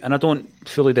about, and I don't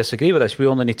fully disagree with this, we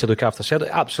only need to look after Celtic.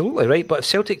 Absolutely right, but if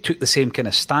Celtic took the same kind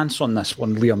of stance on this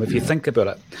one, Liam, if you think about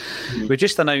it, we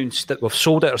just announced that we've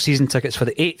sold out our season tickets for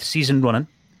the 8th season running.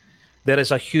 There is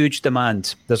a huge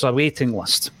demand. There's a waiting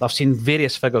list. I've seen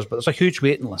various figures, but there's a huge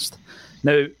waiting list.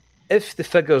 Now, if the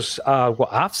figures are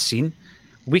what I've seen,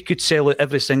 we could sell out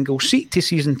every single seat to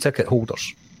season ticket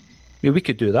holders. We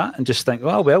could do that and just think,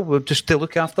 we'll just to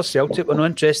look after Celtic. We're not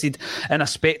interested in a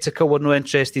spectacle. We're not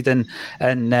interested in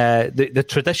the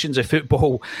traditions of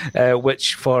football,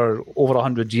 which for over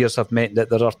 100 years have meant that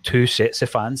there are two sets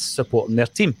of fans supporting their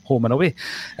team, home and away.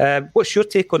 What's your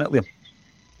take on it, Liam?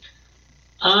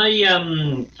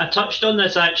 I touched on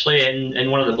this actually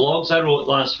in one of the blogs I wrote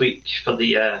last week for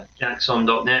the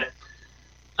Axon.net.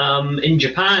 In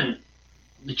Japan,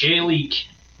 the J-League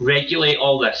regulate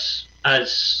all this,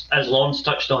 as Lawrence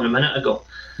touched on a minute ago.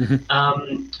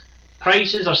 Mm-hmm.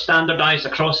 Prices are standardised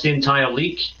across the entire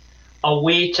league.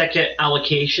 Away ticket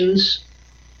allocations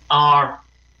are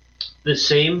the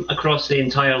same across the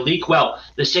entire league. Well,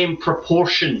 the same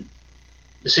proportion,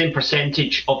 the same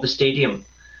percentage of the stadium.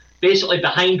 Basically,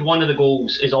 behind one of the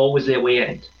goals is always the away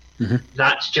end. Mm-hmm.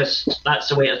 That's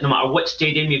the way it is. No matter what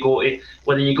stadium you go to,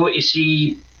 whether you go to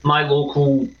see my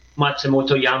local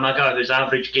Matsumoto Yamaga, whose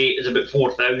average gate is about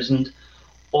 4,000,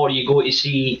 or you go to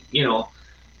see,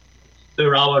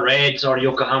 Urawa Reds or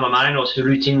Yokohama Marinos, who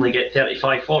routinely get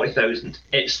 35,000, 40,000.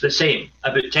 It's the same.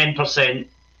 About 10%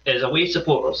 is away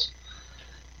supporters.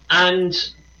 And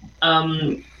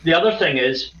the other thing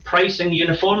is pricing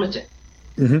uniformity,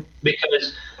 mm-hmm.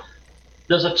 because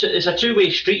it's a two-way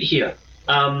street here.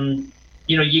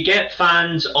 You get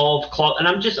fans of clubs, and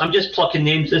I'm just plucking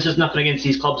names. This is nothing against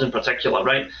these clubs in particular,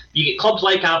 right? You get clubs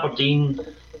like Aberdeen,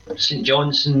 St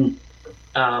Johnstone,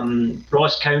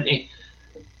 Ross County.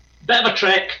 Bit of a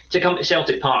trek to come to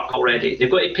Celtic Park already.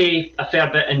 They've got to pay a fair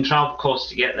bit in travel costs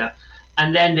to get there,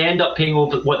 and then they end up paying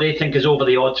over what they think is over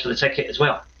the odds for the ticket as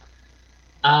well.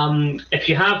 If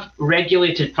you have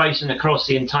regulated pricing across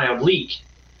the entire league,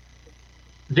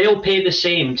 they'll pay the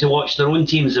same to watch their own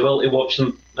teams as they will to watch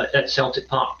them at Celtic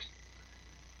Park.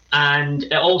 And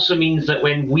it also means that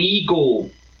when we go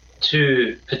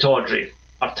to Pittodrie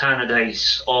or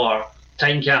Tannadice or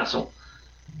Tynecastle,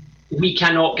 we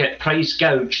cannot get price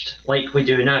gouged like we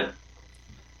do now.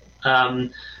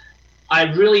 I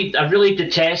really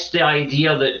detest the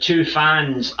idea that two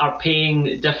fans are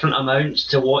paying different amounts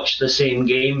to watch the same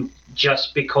game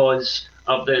just because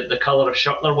of the colour of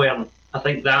shirt they're wearing. I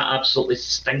think that absolutely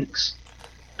stinks,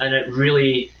 and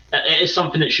it is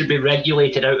something that should be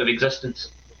regulated out of existence.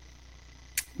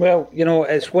 Well,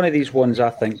 it's one of these ones I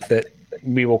think that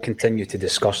we will continue to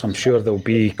discuss. I'm sure there'll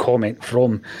be comment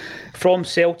from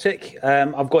Celtic.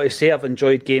 I've got to say I've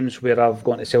enjoyed games where I've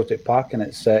gone to Celtic Park and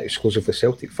it's exclusively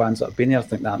Celtic fans that have been there. I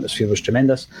think the atmosphere was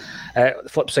tremendous. The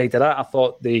flip side of that, I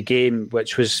thought the game,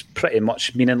 which was pretty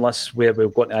much meaningless, where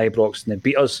we've gone to Ibrox and they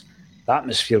beat us, the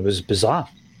atmosphere was bizarre.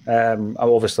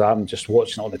 Obviously, I'm just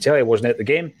watching it on the telly. I wasn't at the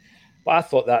game, but I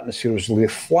thought the atmosphere was really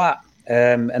flat.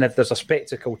 And if there's a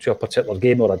spectacle to a particular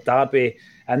game or a derby,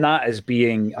 and that is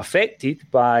being affected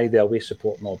by the away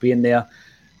support not being there,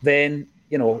 then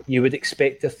you would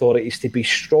expect authorities to be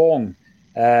strong,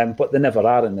 but they never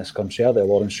are in this country, are they,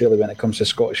 Lawrence? Really, when it comes to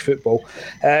Scottish football,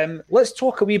 let's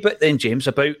talk a wee bit then, James,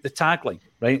 about the tagline,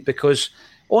 right? Because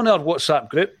on our WhatsApp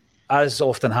group, as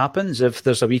often happens, if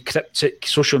there's a wee cryptic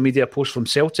social media post from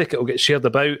Celtic, it'll get shared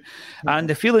about. And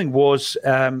the feeling was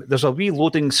there's a wee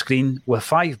loading screen with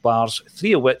 5 bars,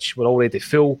 3 of which were already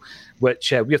full,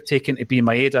 which we're taking to be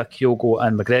Maeda, Kyogo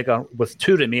and McGregor, with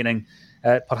 2 remaining.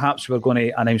 Perhaps we're going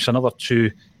to announce another 2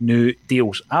 new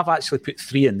deals. I've actually put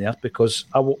 3 in there because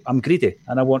I'm greedy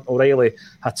and I want O'Reilly,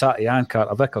 Hatate and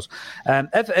Carter Vickers.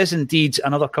 If it is indeed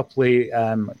another couple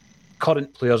of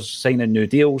current players signing new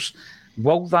deals,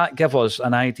 will that give us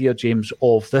an idea, James,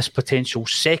 of this potential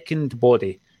second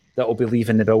body that will be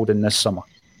leaving the building this summer?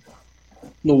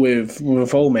 No,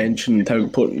 we've all mentioned how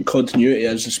important continuity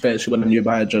is, especially when the new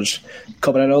manager's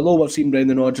coming in. Although we've seen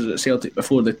Brendan Rodgers at Celtic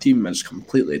before, the team is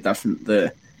completely different.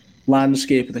 The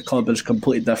landscape of the club is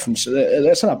completely different. So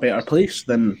it's in a better place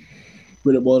than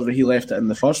where it was when he left it in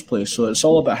the first place. So it's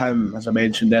all about him, as I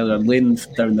mentioned earlier, laying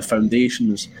down the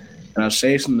foundations and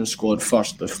assessing the squad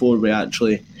first before we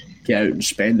actually get out and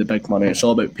spend the big money. It's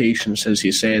all about patience, as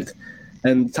he said.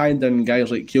 And tying down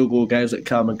guys like Kyogo, guys like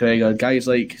Carl McGregor, guys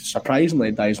like,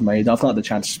 surprisingly, Dies Maeda. I've not had the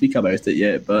chance to speak about it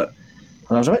yet, but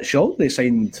I was a bit shocked they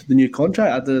signed the new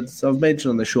contract. I've mentioned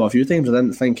on the show a few times, I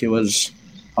didn't think he was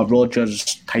a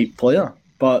Rodgers-type player.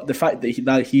 But the fact that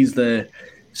he's the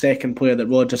second player that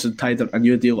Rodgers had tied a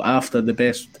new deal after the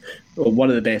best, or one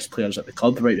of the best players at the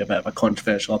club, might be a bit of a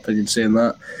controversial opinion saying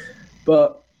that.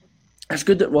 But it's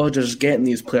good that Rodgers is getting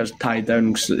these players tied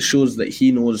down because it shows that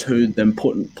he knows who the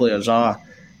important players are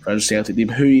for his Celtic team,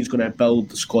 who he's going to build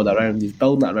the squad around. He's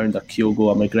building it around a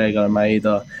Kyogo, a McGregor, a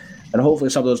Maeda, and hopefully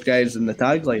some of those guys in the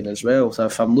tagline as well. So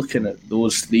if I'm looking at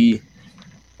those 3,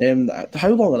 how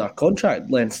long are their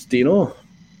contract lengths? Do you know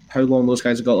how long those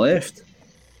guys have got left?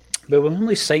 Well, we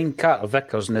only signed Carter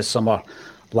Vickers in the summer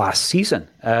last season.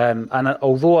 And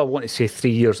although I want to say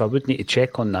 3 years, I would need to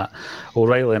check on that.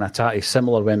 O'Reilly and Hatate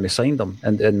similar when we signed them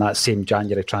in that same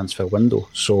January transfer window.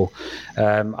 So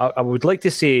I would like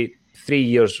to say 3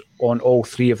 years on all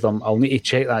 3 of them. I'll need to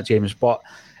check that, James. But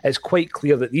it's quite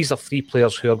clear that these are 3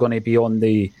 players who are going to be on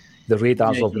the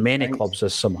radars of many clubs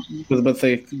this summer. With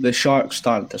the Sharks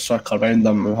starting to circle around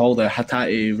them, and all the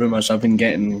Hatate rumours, I've been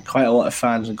getting quite a lot of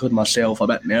fans, including myself, a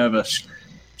bit nervous.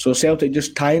 So Celtic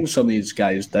just tying some of these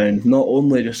guys down, not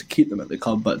only just to keep them at the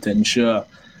club, but to ensure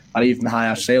an even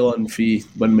higher sell-on fee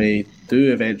when we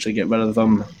do eventually get rid of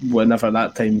them, whenever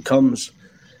that time comes.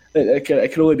 It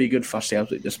can only be good for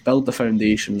Celtic. Just build the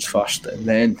foundations first, and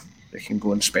then they can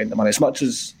go and spend the money. As much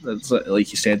as, like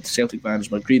you said, Celtic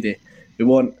fans were greedy.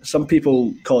 Some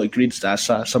people call it greed,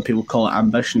 some people call it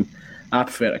ambition. I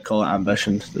prefer to call it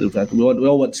ambition. We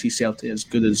all want to see Celtic as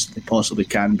good as they possibly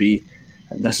can be,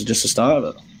 and this is just the start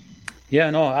of it. Yeah,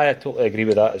 no, I totally agree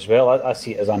with that as well. I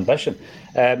see it as ambition.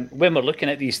 When we're looking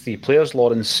at these 3 players,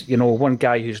 Lawrence, one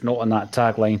guy who's not on that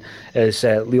tagline is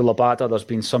Leo Labada. There's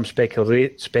been some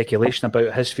speculation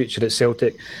about his future at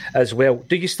Celtic as well.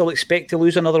 Do you still expect to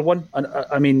lose another one? And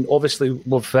I mean, obviously,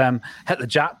 we've hit the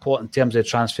jackpot in terms of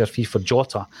transfer fee for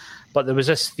Jota, but there was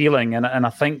this feeling, and I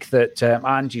think that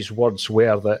Angie's words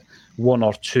were that 1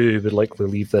 or 2 would likely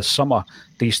leave this summer.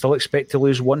 Do you still expect to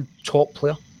lose one top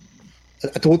player?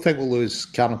 I don't think we'll lose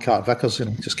Cameron Carter-Vickers,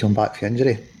 just coming back from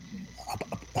injury.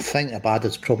 I think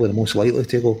Abada's probably the most likely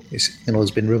to go.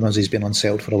 There's been rumours he's been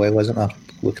unsettled for a while, isn't there?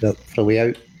 Looking at for a way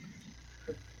out.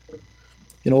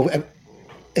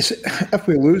 If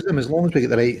we lose them, as long as we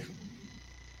get the right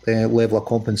level of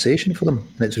compensation for them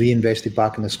and it's reinvested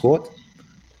back in the squad,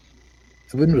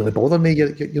 it wouldn't really bother me.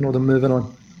 Them moving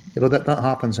on. That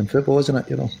happens in football,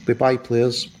 isn't it? We buy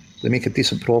players, we make a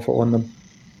decent profit on them,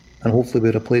 and hopefully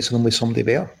we're replacing them with somebody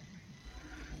better.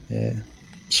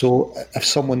 So if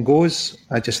someone goes,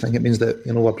 I just think it means that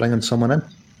we're bringing someone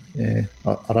in,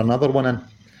 or another one in.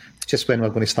 It's just when we're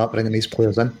going to start bringing these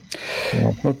players in.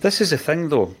 Well, this is the thing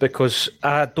though, because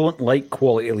I don't like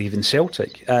quality leaving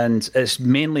Celtic, and it's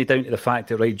mainly down to the fact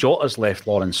that Jota's left,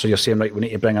 Lawrence. So you're saying we need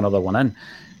to bring another one in.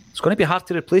 It's going to be hard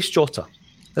to replace Jota,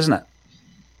 isn't it?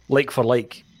 Like for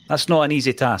like, that's not an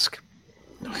easy task.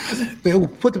 Well,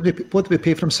 what did we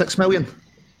pay for him? $6 million?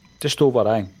 Just over,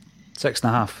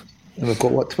 6.5. And we've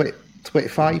got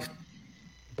 25?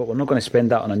 But we're not going to spend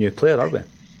that on a new player, are we?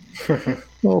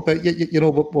 No, but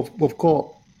we've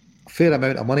got a fair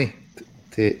amount of money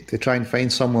to try and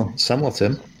find someone similar to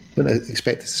him. We wouldn't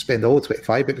expect us to spend all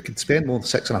 25, but we could spend more than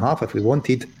 6.5 if we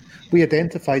wanted. We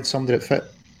identified somebody that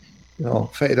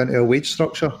fitted into our wage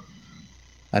structure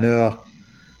and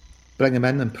bring him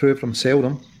in, improve them, sell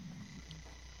them.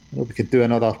 We could do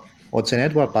another odds and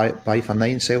Edward, buy for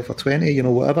 9, sell for 20,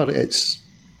 whatever. It's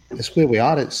where we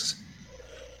are.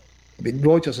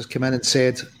 Rodgers has come in and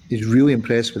said he's really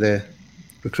impressed with the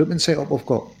recruitment setup we've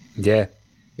got. Yeah.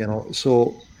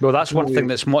 So well, that's one thing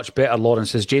that's much better,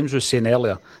 Lawrence, as James was saying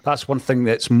earlier. That's one thing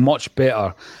that's much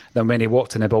better than when he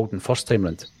walked in the building first time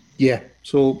round. Yeah.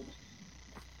 So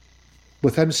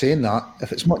with him saying that,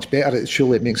 if it's much better,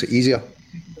 surely it makes it easier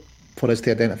for us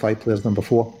to identify players than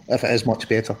before, if it is much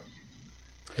better.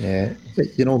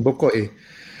 We've got to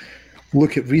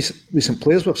look at recent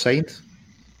players we've signed.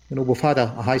 We've had a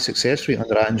high success rate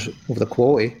under Ange over the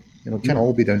quality. It can't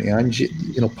all be down to Ange.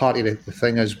 Part of the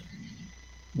thing is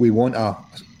we want a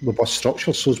robust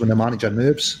structure so when the manager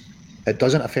moves, it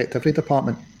doesn't affect every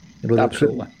department.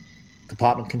 Absolutely. The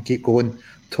department can keep going.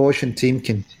 Tosh and team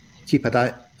can keep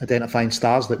identifying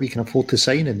stars that we can afford to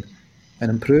sign and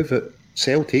improve at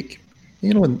Celtic.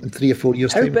 In 3 or 4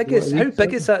 years' time. How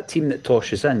big is that team that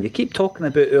Tosh is in? You keep talking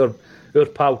about our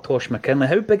pal Tosh McKinley.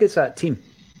 How big is that team?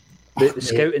 The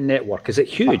scouting network, is it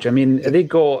huge? I mean, have they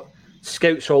got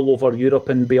scouts all over Europe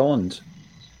and beyond?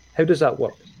 How does that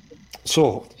work?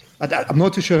 So, I'm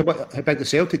not too sure how big the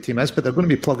Celtic team is, but they're going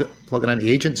to be plugging into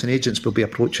agents, and agents will be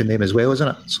approaching them as well, isn't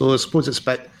it? So I suppose it's a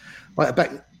bit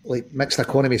like mixed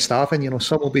economy staffing.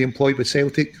 Some will be employed with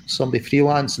Celtic, some be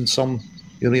freelance, and some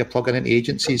are plugging into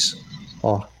agencies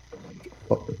or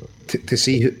to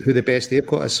see who the best they've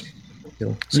got is.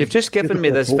 You've just given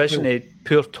me this vision of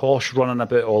poor Tosh running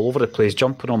about all over the place,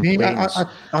 jumping on planes.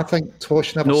 I think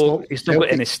Tosh never stopped. He's not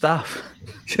got any staff.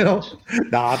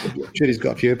 Nah, I'm sure he's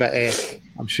got a few, but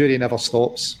I'm sure he never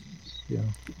stops.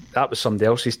 That was somebody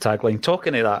else's tagline.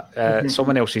 Talking of that,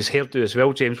 someone else's hairdo as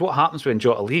well, James. What happens when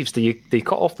Jota leaves? Do you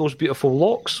cut off those beautiful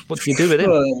locks? What do you do with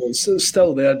them? It's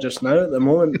still there just now at the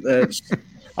moment.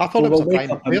 I thought it was a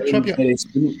fine player tribute.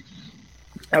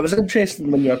 It was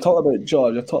interesting when you were talking about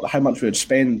Jota, you talked about how much we would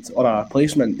spend on a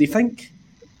replacement. Do you think,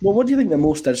 what do you think the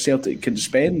most that Celtic could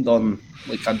spend on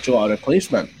like a Jota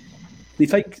replacement? Do you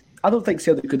think, I don't think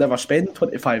Celtic could ever spend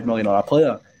 25 million on a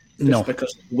player just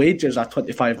because wages a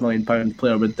 £25 million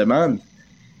player would demand.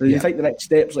 Do you think the next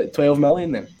step's like 12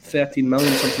 million then? 13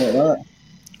 million, something like that?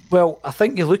 Well, I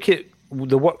think you look at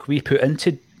the work we put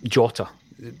into Jota,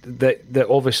 that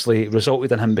obviously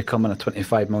resulted in him becoming a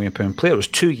 £25 million player. It was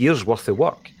 2 years worth of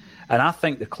work. And I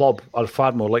think the club are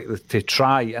far more likely to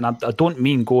try, and I don't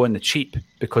mean go on the cheap,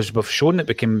 because we've shown that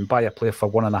we can buy a player for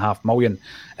 £1.5 million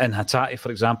in Hatate,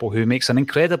 for example, who makes an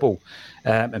incredible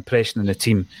impression in the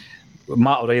team.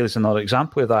 Matt O'Reilly's another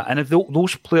example of that. And if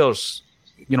those players,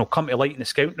 come to light in the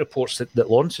scouting reports that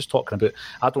Lawrence is talking about,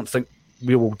 I don't think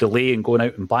we will delay in going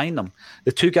out and buying them.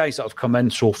 The two guys that have come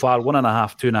in so far,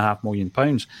 £2.5 million,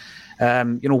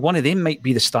 one of them might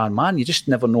be the star man. You just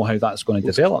never know how that's going to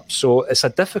develop. So it's a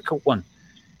difficult one,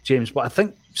 James. But I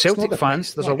think Celtic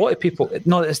fans, there's a lot of people.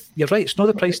 No, you're right. It's not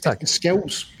the price tag. The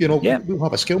skills, we'll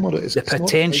have a skill model. The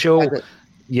potential.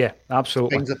 Yeah,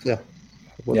 absolutely.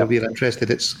 Whether we're interested,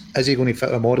 is he going to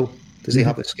fit a model? Does he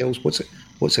have the skills?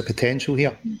 What's the potential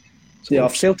here? So,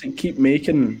 if Celtic keep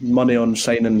making money on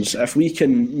signings, if we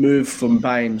can move from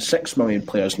buying 6 million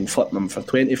players and flip them for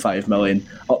 25 million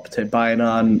up to buying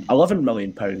an £11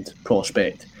 million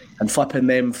prospect and flipping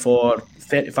them for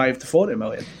 35 to 40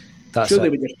 million, surely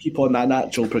we just keep on that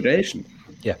natural progression.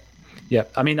 Yeah.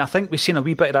 I mean, I think we've seen a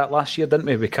wee bit of that last year, didn't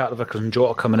we, with Carter and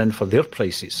Jota coming in for their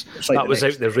prices. Like that was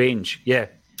out the range, yeah.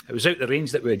 It was out the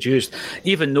range that we had used.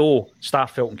 Even though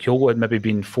Starfelt and Kyogo had maybe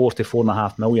been 4 to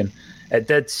 4.5 million, it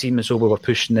did seem as though we were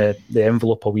pushing the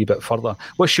envelope a wee bit further.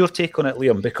 What's your take on it,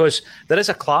 Liam? Because there is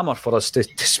a clamour for us to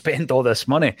spend all this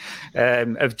money.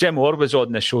 If Jim Orr was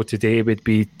on the show today, we'd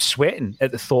be sweating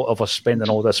at the thought of us spending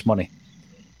all this money.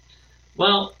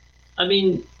 Well, I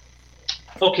mean,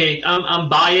 okay, I'm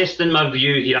biased in my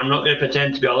view here. I'm not going to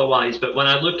pretend to be otherwise. But when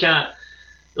I look at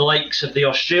the likes of the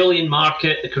Australian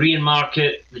market, the Korean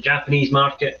market, the Japanese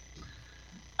market,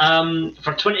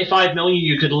 for 25 million,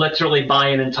 you could literally buy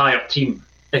an entire team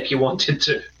if you wanted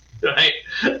to, right?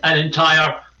 An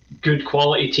entire good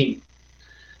quality team.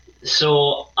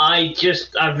 So I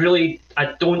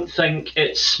don't think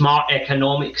it's smart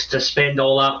economics to spend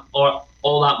all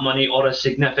that money or a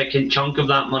significant chunk of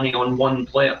that money on one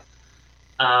player.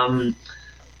 As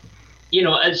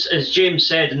James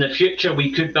said, in the future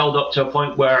we could build up to a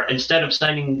point where instead of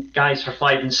signing guys for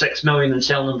 5 and 6 million and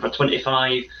selling them for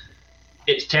 25,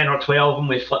 it's 10 or 12 and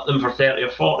we flip them for 30 or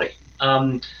 40.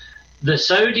 The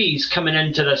Saudis coming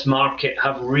into this market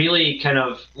have really kind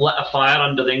of lit a fire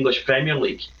under the English Premier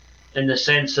League in the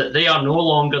sense that they are no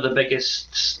longer the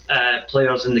biggest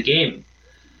players in the game.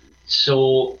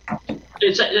 So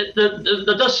there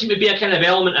does seem to be a kind of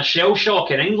element of shell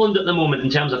shock in England at the moment in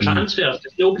terms of transfers,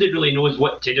 because nobody really knows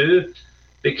what to do,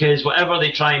 because whatever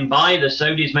they try and buy, the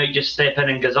Saudis might just step in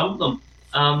and gazump them.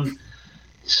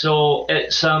 So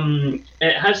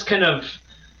it has kind of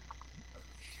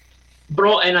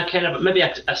brought in a kind of maybe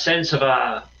a sense of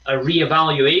a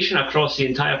re-evaluation across the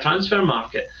entire transfer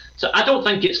market. So I don't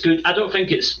think it's good. I don't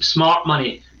think it's smart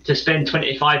money to spend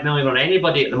 25 million on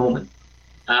anybody at the moment,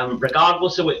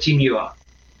 regardless of what team you are,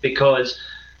 because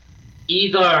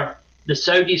either the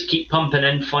Saudis keep pumping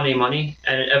in funny money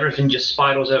and everything just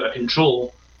spirals out of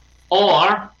control,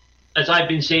 or, as I've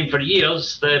been saying for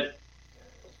years, the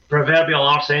proverbial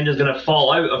arse end is going to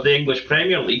fall out of the English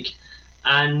Premier League,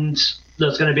 and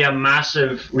there's going to be a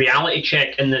massive reality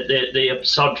check in the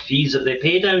absurd fees that they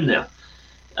pay down there.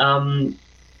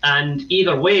 And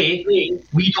either way,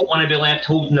 we don't want to be left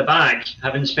holding the bag,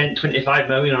 having spent 25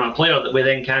 million on a player that we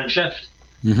then can't shift.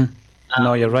 Mm-hmm.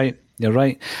 No, you're right. You're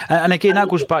right. And again, that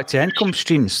goes back to income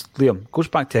streams, Liam. Goes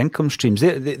back to income streams.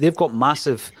 They've got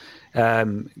massive,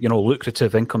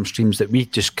 lucrative income streams that we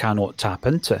just cannot tap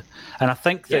into. And I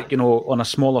think that, on a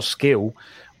smaller scale,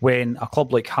 when a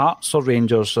club like Hearts or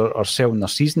Rangers are selling their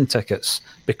season tickets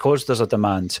because there's a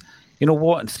demand, you know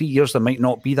what, in 3 years there might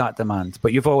not be that demand,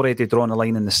 but you've already drawn a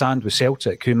line in the sand with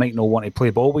Celtic, who might not want to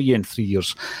play ball with you in 3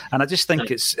 years. And I just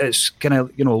think it's kind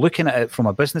of, looking at it from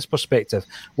a business perspective,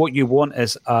 what you want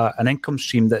is an income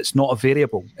stream that's not a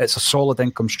variable. It's a solid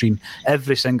income stream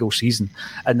every single season,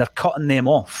 and they're cutting them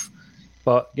off.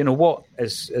 But you know what,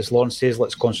 as Lawrence says,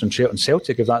 let's concentrate on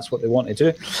Celtic if that's what they want to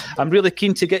do. I'm really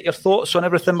keen to get your thoughts on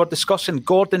everything we're discussing.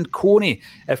 Gordon Coney,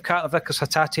 if Carter Vickers,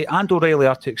 Hatate and O'Reilly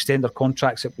are to extend their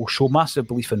contracts, it will show massive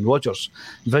belief in Rodgers'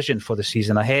 vision for the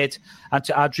season ahead, and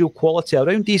to add real quality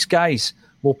around these guys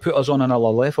will put us on another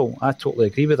level. I totally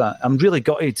agree with that. I'm really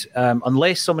gutted,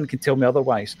 unless someone can tell me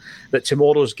otherwise, that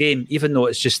tomorrow's game, even though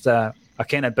it's just a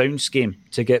kind of bounce game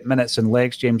to get minutes and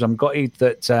legs, James, I'm gutted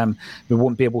that we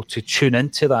won't be able to tune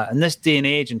into that. In this day and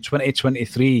age, in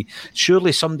 2023,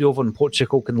 surely somebody over in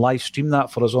Portugal can live stream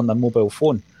that for us on their mobile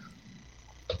phone.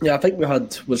 Yeah, I think we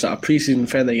had, was it a pre-season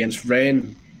friendly against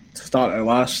Rennes to start our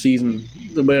last season,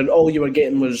 where all you were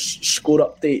getting was score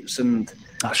updates, and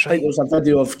that's right. I think there was a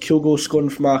video of Kyogo scoring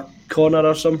from a corner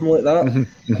or something like that.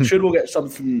 Mm-hmm. I'm sure we'll get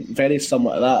something very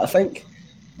similar to that. I think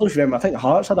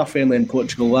Hearts had a friendly in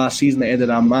Portugal last season that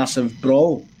ended a massive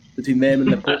brawl between them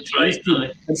and the Portuguese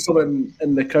team. And someone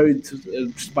in the crowd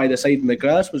by the side in the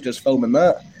grass was just filming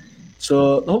that.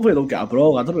 So hopefully they'll get a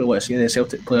brawl. I don't really want to see any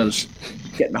Celtic players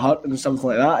getting hurt and something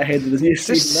like that ahead of the new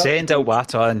season. Just send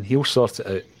Iwata and he'll sort it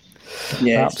out.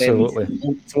 Yeah, absolutely.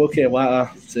 It's okay,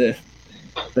 Iwata, to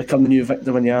become the new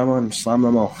Victor Wanyama and slam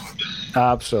them off.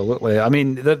 Absolutely. I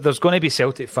mean, there's going to be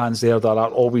Celtic fans there. There are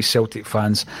always Celtic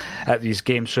fans at these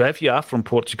games. So if you are from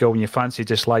Portugal and you fancy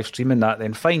just live streaming that,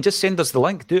 then fine, just send us the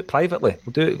link. Do it privately.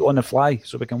 We'll do it on the fly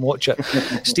so we can watch it.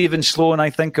 Stephen Sloan, I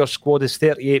think our squad is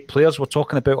 38 players. We're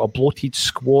talking about a bloated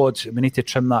squad. We need to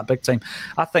trim that big time.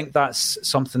 I think that's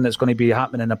something that's going to be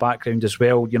happening in the background as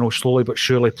well. Slowly but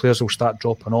surely players will start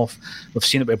dropping off. We've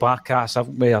seen it with Barkas,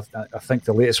 haven't we? I think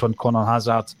the latest one, Conor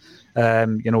Hazard,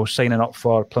 signing up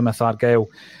for Plymouth Argyle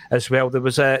as well. There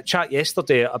was a chat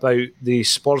yesterday about the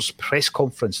Spurs press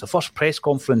conference, the first press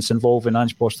conference involving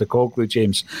Ange Postecoglou,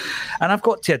 James. And I've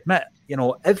got to admit,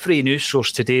 every news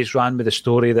source today's ran with the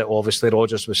story that obviously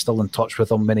Rodgers was still in touch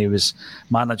with him when he was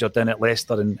manager down at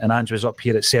Leicester and Ange was up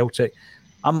here at Celtic.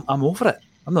 I'm over it.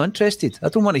 I'm not interested. I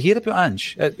don't want to hear about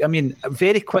Ange. I mean,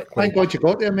 very quickly. Thank God you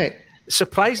got there, mate.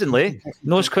 Surprisingly,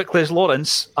 not as quickly as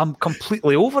Lawrence, I'm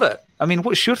completely over it. I mean,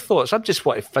 what's your thoughts? I just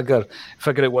want to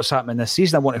figure out what's happening this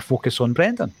season. I want to focus on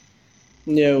Brendan.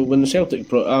 Yeah, when the Celtic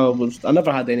I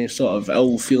never had any sort of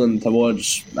ill feeling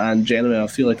towards, and generally I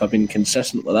feel like I've been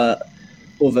consistent with that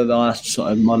over the last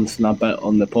sort of month and a bit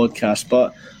on the podcast.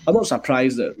 But I'm not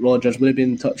surprised that Rodgers would have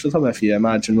been in touch with him. If you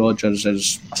imagine Rodgers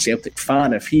is a Celtic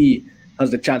fan, if he has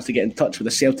the chance to get in touch with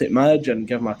the Celtic manager and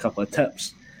give him a couple of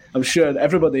tips, I'm sure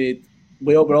everybody,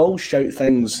 we all shout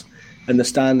things in the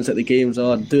stands at the games,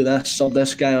 do this, sub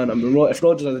this guy on. If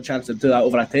Rodgers has a chance to do that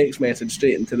over a text message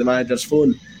straight into the manager's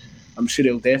phone, I'm sure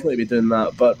he'll definitely be doing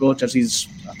that. But Rodgers, he's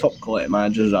a top quality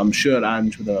manager. I'm sure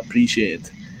Ange would have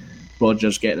appreciated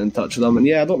Rodgers getting in touch with him. And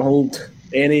yeah, I don't hold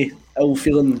any ill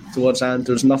feeling towards Ange.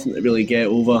 There's nothing to really get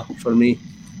over for me.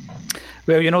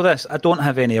 Well, you know this, I don't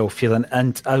have any ill feeling,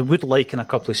 and I would like in a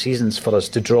couple of seasons for us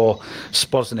to draw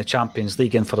Spurs in the Champions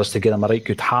League and for us to get them a right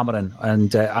good hammering,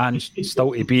 and Ange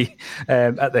still to be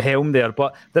at the helm there.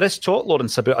 But there is talk,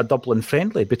 Lawrence, about a Dublin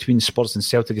friendly between Spurs and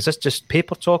Celtic. Is this just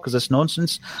paper talk? Is this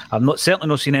nonsense? I've certainly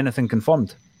not seen anything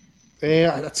confirmed.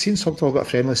 I'd seen something about a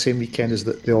friendly the same weekend as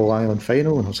the All-Ireland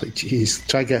final, and I was like, geez,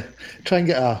 try and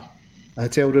get a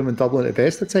hotel room in Dublin at the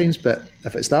best of times, but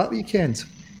if it's that weekend...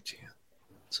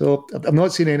 So I'm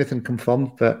not seeing anything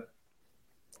confirmed, but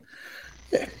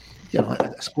yeah,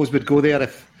 I suppose we'd go there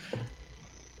if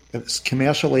it's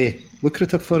commercially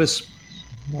lucrative for us.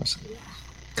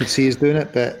 Could see us doing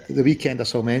it, but the weekend I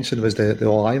saw mentioned was the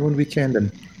All Ireland weekend,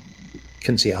 and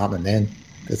couldn't see it happening then.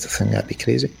 That's the thing, that'd be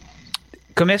crazy.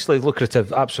 Commercially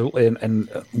lucrative, absolutely. In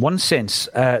one sense,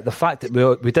 the fact that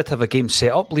we did have a game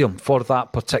set up, Liam, for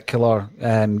that particular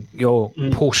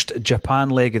post-Japan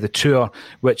leg of the tour,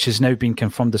 which has now been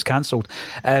confirmed as cancelled.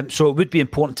 So it would be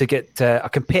important to get a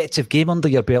competitive game under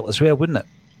your belt as well, wouldn't it?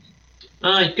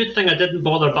 Aye, good thing I didn't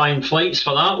bother buying flights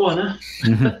for that one.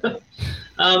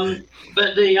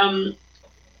 But the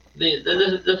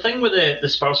thing with the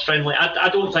Spurs friendly, I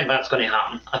don't think that's going to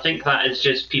happen. I think that is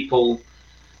just people,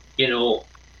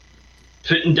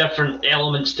 putting different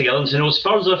elements together. So,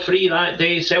 Spurs are free that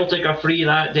day, Celtic are free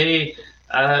that day,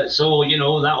 so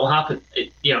that will happen.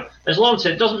 As long as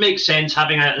it doesn't make sense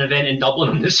having an event in Dublin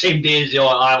on the same day as the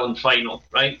All Ireland final,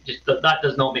 right? Just that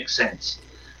does not make sense.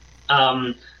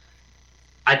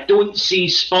 I don't see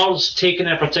Spurs taking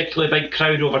a particularly big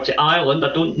crowd over to Ireland.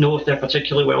 I don't know if they're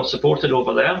particularly well supported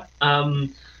over there.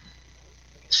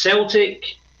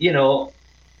 Celtic,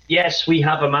 yes, we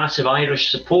have a massive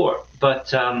Irish support,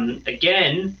 but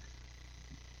again,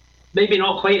 maybe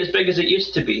not quite as big as it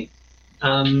used to be.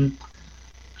 And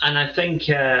I think,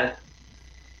 I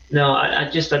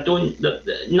don't.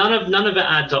 None of it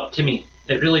adds up to me.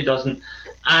 It really doesn't.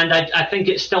 And I think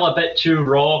it's still a bit too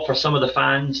raw for some of the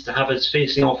fans to have us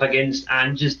facing off against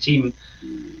Ange's team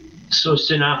so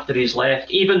soon after he's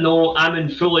left. Even though I'm in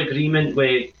full agreement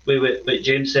with what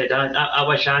James said, I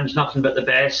wish Ange nothing but the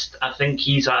best. I think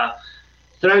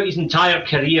throughout his entire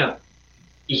career,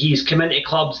 he's come into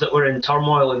clubs that were in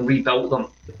turmoil and rebuilt them.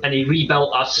 And he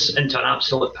rebuilt us into an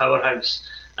absolute powerhouse.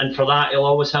 And for that, he'll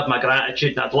always have my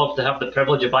gratitude. And I'd love to have the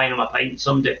privilege of buying him a pint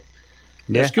someday.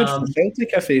 Yeah. It's good for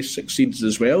Celtic if he succeeds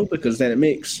as well, because then it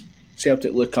makes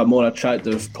Celtic look a more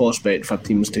attractive prospect for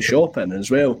teams to shop in as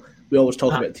well. We always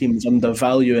talk about teams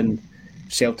undervaluing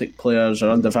Celtic players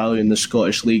or undervaluing the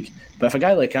Scottish League. But if a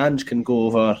guy like Ange can go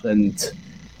over and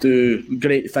do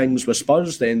great things with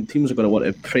Spurs, then teams are going to want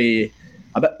to pay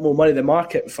a bit more money. The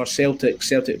market for Celtic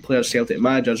players, Celtic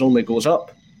managers only goes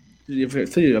up. You've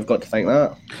got to think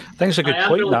that. I think it's a good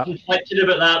point. I'm really conflicted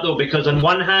about that, though, because on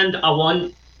one hand, I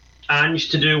want Ange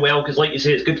to do well, because like you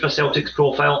say, it's good for Celtic's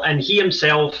profile, and he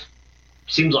himself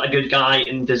seems like a good guy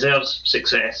and deserves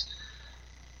success.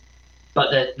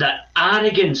 But the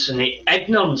arrogance and the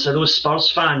ignorance of those Spurs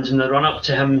fans in the run-up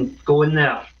to him going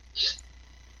there,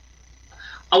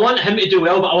 I want him to do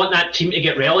well, but I want that team to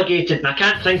get relegated, and I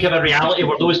can't think of a reality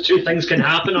where those two things can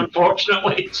happen,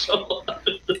 unfortunately. So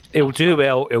he'll do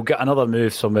well, he'll get another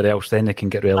move somewhere else, then they can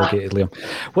get relegated, Liam.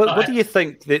 What do you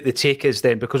think the take is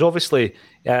then? Because obviously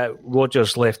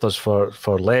Rodgers left us for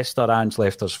Leicester, Ange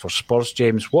left us for Spurs,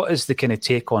 James. What is the kind of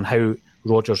take on how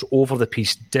Rodgers over the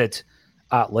piece did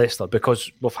at Leicester? Because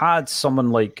we've had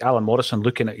someone like Alan Morrison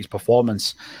looking at his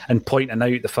performance and pointing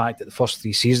out the fact that the first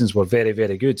 3 seasons were very,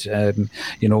 very good,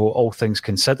 all things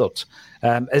considered.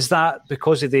 Is that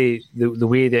because of the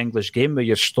way the English game, where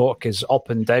your stock is up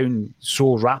and down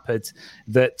so rapid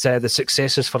that the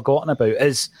success is forgotten about?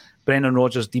 Is Brendan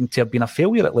Rodgers deemed to have been a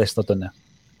failure at Leicester, didn't he?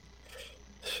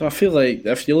 So I feel like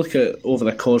if you look at over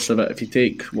the course of it, if you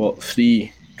take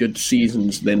 3 good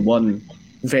seasons, then 1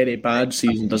 very bad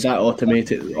season, does that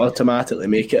automatically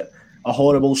make it a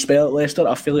horrible spell at Leicester?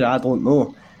 I feel like I don't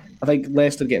know. I think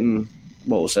Leicester getting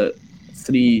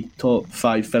 3 top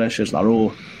 5 finishes in a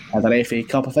row at an FA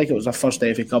Cup. I think it was their first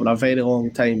FA Cup in a very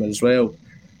long time as well.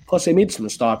 Plus they made some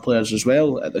star players as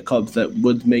well at the club that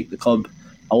would make the club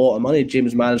a lot of money.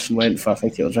 James Maddison went for, I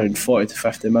think it was around 40 to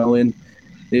 50 million.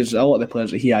 There's a lot of the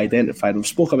players that he identified. We've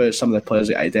spoke about some of the players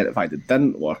that he identified that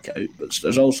didn't work out, but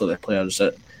there's also the players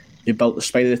that he built the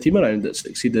spine of the team around that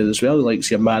succeeded as well, like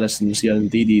your Madisons, your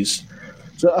Ndidis.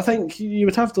 So I think you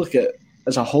would have to look at it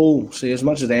as a whole. Say, as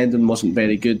much as the ending wasn't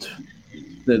very good,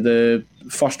 the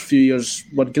first few years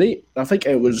were great. I think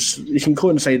it was, you can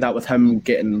coincide that with him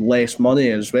getting less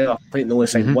money as well. I think they only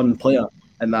signed 1 player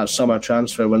in that summer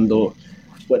transfer window,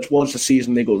 which was the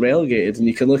season they got relegated. And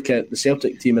you can look at the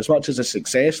Celtic team, as much as the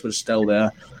success was still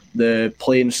there, the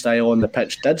playing style on the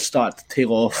pitch did start to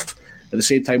tail off at the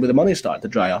same time where the money started to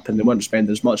dry up and they weren't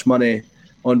spending as much money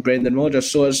on Brendan Rodgers.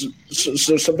 So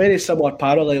there's some very similar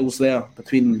parallels there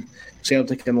between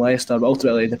Celtic and Leicester, but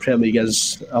ultimately the Premier League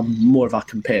is more of a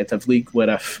competitive league where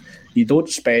if you don't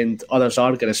spend, others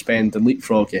are going to spend and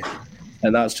leapfrog you.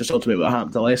 And that's just ultimately what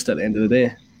happened to Leicester at the end of the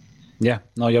day. Yeah,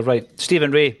 no, you're right. Stephen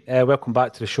Ray, welcome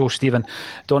back to the show, Stephen.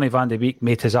 Donny van de Beek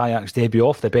made his Ajax debut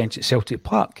off the bench at Celtic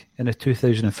Park in the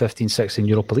 2015-16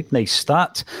 Europa League. Nice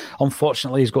stat.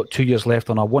 Unfortunately, he's got 2 years left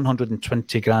on a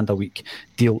 120 grand a week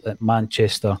deal at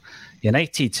Manchester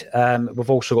United.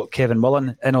 We've also got Kevin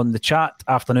Mullen in on the chat.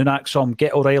 Afternoon, Axom.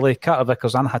 Get O'Reilly, Carter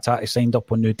Vickers and Hatate signed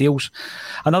up on new deals.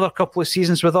 Another couple of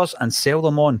seasons with us and sell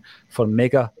them on for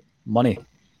mega money.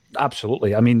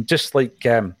 Absolutely. I mean, just like...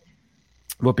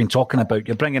 we've been talking about,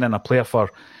 you're bringing in a player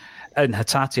for, in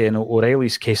Hatate and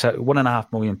O'Reilly's case,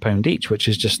 £1.5 million each, which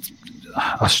is just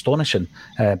astonishing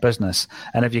business.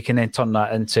 And if you can then turn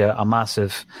that into a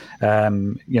massive,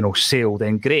 sale,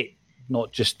 then great.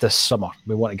 Not just this summer.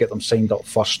 We want to get them signed up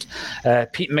first.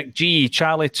 Pete McGee,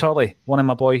 Charlie Tully, one of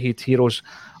my boyhood heroes,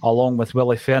 along with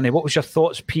Willie Fernie. What was your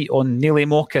thoughts, Pete, on Neely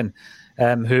Mokin,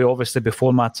 who obviously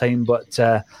before my time, but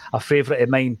a favourite of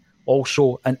mine,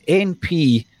 also an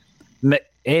NP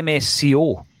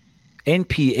MSCO.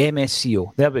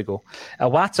 There we go.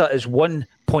 Iwata is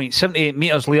 1.78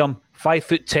 metres, Liam.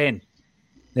 5'10".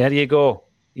 There you go.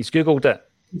 He's Googled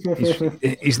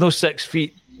it. He's no 6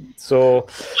 feet. So,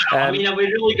 are we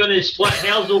really going to split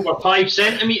hairs over 5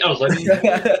 centimetres?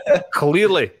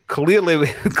 Clearly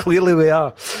we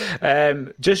are.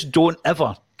 Just don't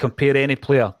ever compare any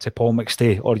player to Paul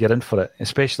McStay or you're in for it,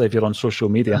 especially if you're on social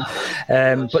media.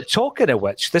 But talking of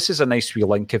which, this is a nice wee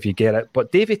link if you get it,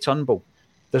 but David Turnbull,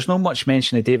 there's not much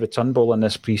mention of David Turnbull in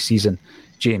this pre-season,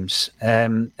 James.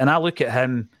 And I look at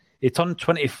him, he turned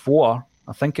 24,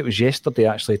 I think it was yesterday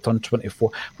actually, he turned 24.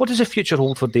 What does the future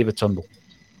hold for David Turnbull?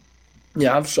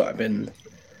 Yeah, I've sort of been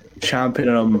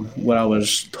championing him when I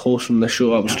was hosting the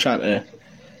show. I was trying to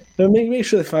make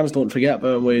sure the fans don't forget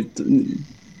about him.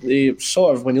 They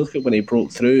sort of, when you look at when he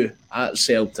broke through at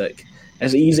Celtic,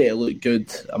 it's easy to look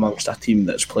good amongst a team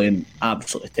that's playing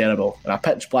absolutely terrible. In a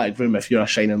pitch black room, if you're a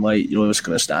shining light, you're always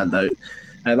going to stand out.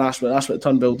 And that's what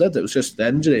Turnbull did. It was just the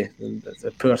injury and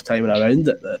the poor timing around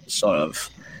it that sort of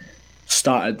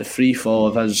started the free fall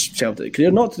of his Celtic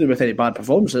career. Not to do with any bad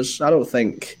performances. I don't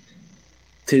think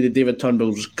David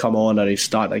Turnbull's come on or he's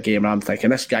started a game and I'm thinking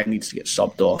this guy needs to get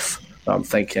subbed off. I'm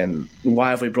thinking, why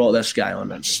have we brought this guy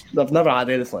on? I've never had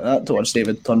anything like that towards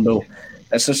David Turnbull.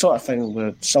 It's the sort of thing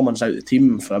where someone's out the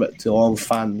team for a bit too long,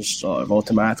 fans sort of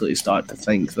automatically start to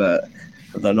think that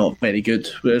they're not very good.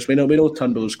 Whereas we know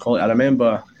Turnbull's quality. I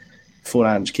remember before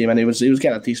Ange came in, he was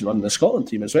getting a decent run in the Scotland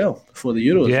team as well before the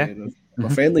Euros. Yeah. A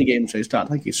friendly game, so I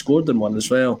think he scored in one as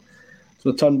well.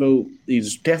 So Turnbull,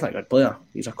 he's definitely a good player.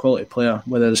 He's a quality player.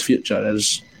 Whether his future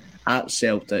is at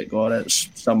Celtic or it's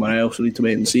somewhere else, we need to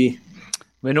wait and see.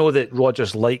 We know that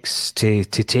Rodgers likes to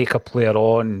take a player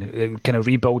on, kind of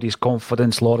rebuild his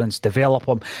confidence, Lawrence, develop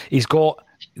him. He's got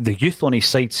the youth on his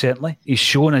side, certainly. He's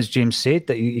shown, as James said,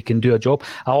 that he can do a job.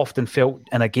 I often felt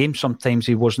in a game sometimes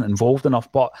he wasn't involved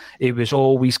enough, but he was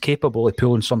always capable of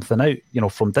pulling something out,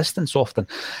 from distance often.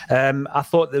 I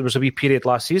thought there was a wee period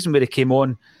last season where he came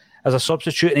on as a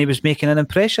substitute and he was making an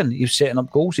impression. He was setting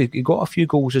up goals. He got a few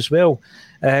goals as well.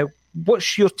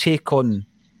 What's your take on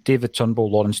David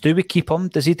Turnbull, Lawrence? Do we keep him?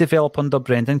 Does he develop under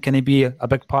Brendan? Can he be a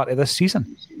big part of this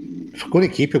season? If we're going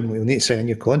to keep him, we'll need to sign a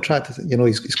new contract.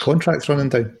 His contract's running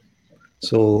down.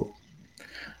 So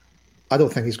I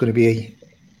don't think he's going to be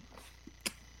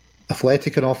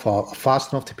athletic enough or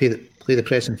fast enough to play the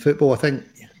pressing football. I think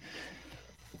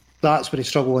that's where he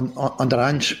struggled under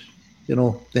Ange.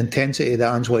 The intensity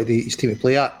that Ange wanted his team to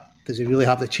play at. Does he really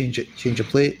have the change of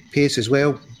play pace as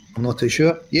well? I'm not too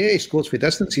sure. Yeah, he scores for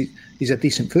distance. He's a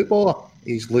decent footballer.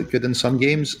 He's looked good in some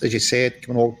games. As you said,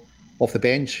 coming off the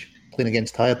bench, playing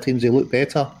against tired teams, he looked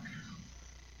better.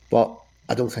 But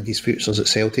I don't think his future's at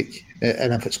Celtic.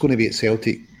 And if it's going to be at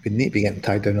Celtic, we need to be getting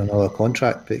tied down on another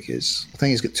contract because I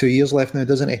think he's got 2 years left now,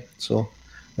 doesn't he? So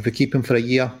if we keep him for a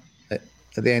year, at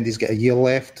the end he's got a year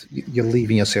left, you're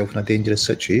leaving yourself in a dangerous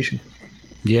situation.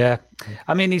 Yeah.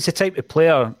 I mean, he's the type of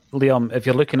player, Liam, if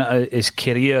you're looking at his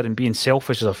career and being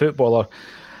selfish as a footballer,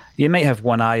 you might have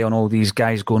one eye on all these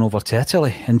guys going over to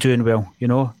Italy and doing well,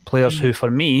 players who, for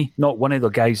me, not one of the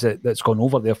guys that's gone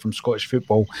over there from Scottish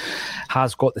football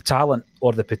has got the talent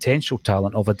or the potential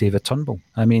talent of a David Turnbull.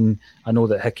 I mean, I know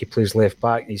that Hickey plays left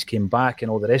back and he's came back and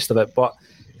all the rest of it, but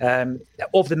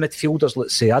of the midfielders,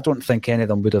 let's say, I don't think any of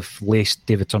them would have laced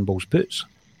David Turnbull's boots.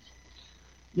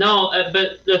 No,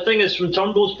 but the thing is, from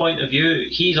Turnbull's point of view,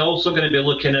 he's also going to be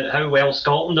looking at how well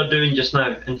Scotland are doing just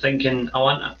now and thinking,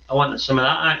 I want some of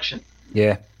that action.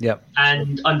 Yeah.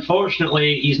 And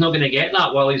unfortunately, he's not going to get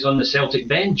that while he's on the Celtic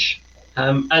bench.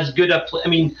 As good a I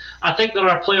mean, I think there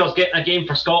are players getting a game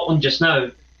for Scotland just now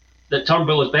that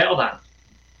Turnbull is better than.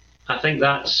 I think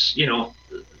that's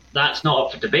not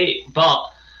up for debate.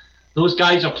 But those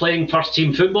guys are playing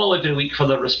first-team football every week for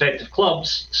their respective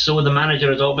clubs, so the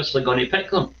manager is obviously going to pick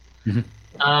them.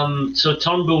 So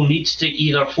Turnbull needs to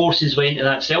either force his way into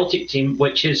that Celtic team,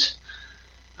 which is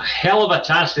a hell of a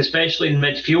task, especially in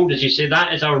midfield. As you say,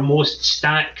 that is our most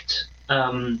stacked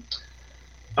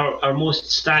our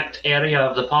most stacked area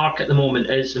of the park at the moment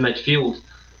is the midfield.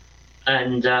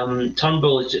 And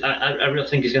Turnbull, I really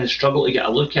think he's going to struggle to get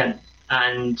a look in.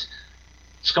 And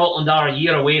Scotland are a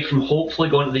year away from hopefully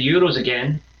going to the Euros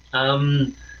again.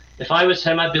 If I was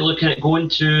him, I'd be looking at going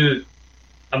to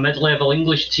a mid-level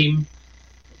English team,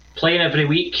 playing every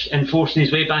week and forcing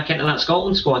his way back into that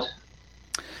Scotland squad.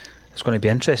 It's going to be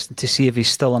interesting to see if he's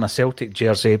still in a Celtic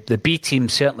jersey. The B team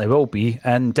certainly will be,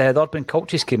 and the Urban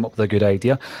Cultures came up with a good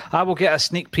idea. I will get a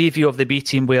sneak preview of the B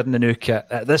team wearing the new kit.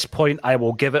 At this point, I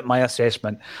will give it my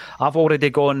assessment. I've already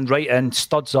gone right in,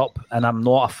 studs up, and I'm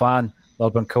not a fan.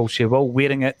 Urban Culture, well,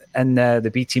 wearing it in the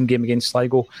B team game against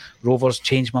Sligo. Rovers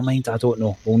changed my mind. I don't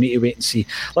know. We'll need to wait and see.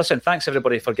 Listen, thanks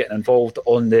everybody for getting involved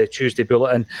on the Tuesday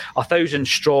Bulletin. 1,000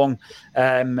 strong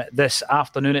this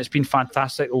afternoon. It's been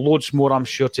fantastic. Loads more, I'm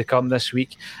sure, to come this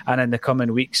week and in the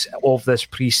coming weeks of this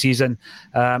pre-season.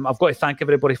 I've got to thank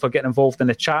everybody for getting involved in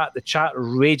the chat. The chat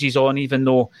rages on, even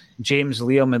though James,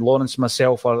 Liam and Lawrence and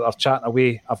myself are chatting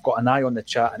away. I've got an eye on the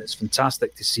chat and it's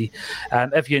fantastic to see.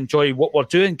 If you enjoy what we're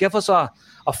doing, give us a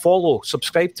follow,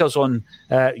 subscribe to us on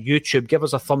YouTube, give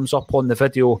us a thumbs up on the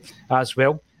video as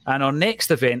well. And our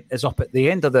next event is up at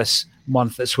the end of this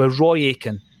month. It's with Roy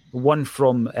Aitken, one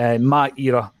from my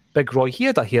era. Big Roy, he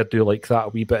had a hairdo like that a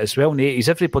wee bit as well in the 80s.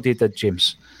 Everybody did,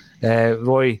 James.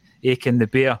 Roy Aitken, the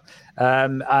Bear.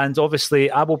 And obviously,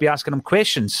 I will be asking him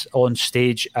questions on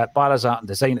stage at Barra's Art and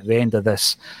Design at the end of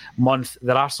this month.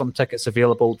 There are some tickets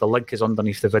available. The link is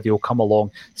underneath the video. Come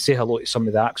along, say hello to some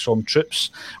of the AXOM troops.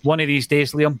 One of these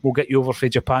days, Liam, we'll get you over for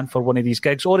Japan for one of these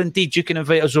gigs. Or indeed, you can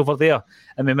invite us over there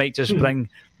and we might just bring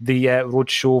the road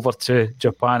show over to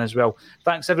Japan as well.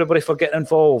 Thanks, everybody, for getting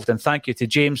involved. And thank you to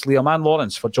James, Liam and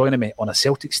Lawrence for joining me on A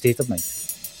Celtic State of Mind.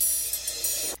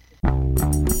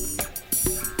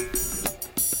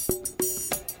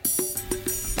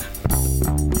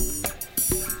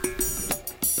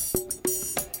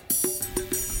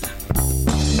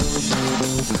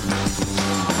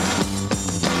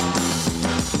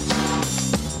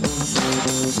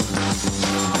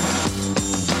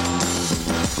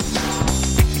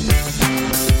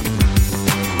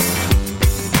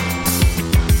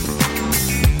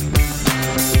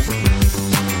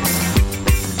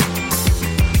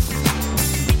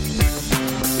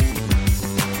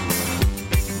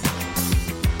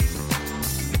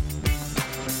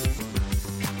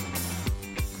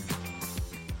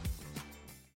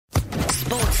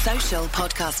 Social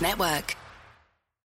Podcast Network.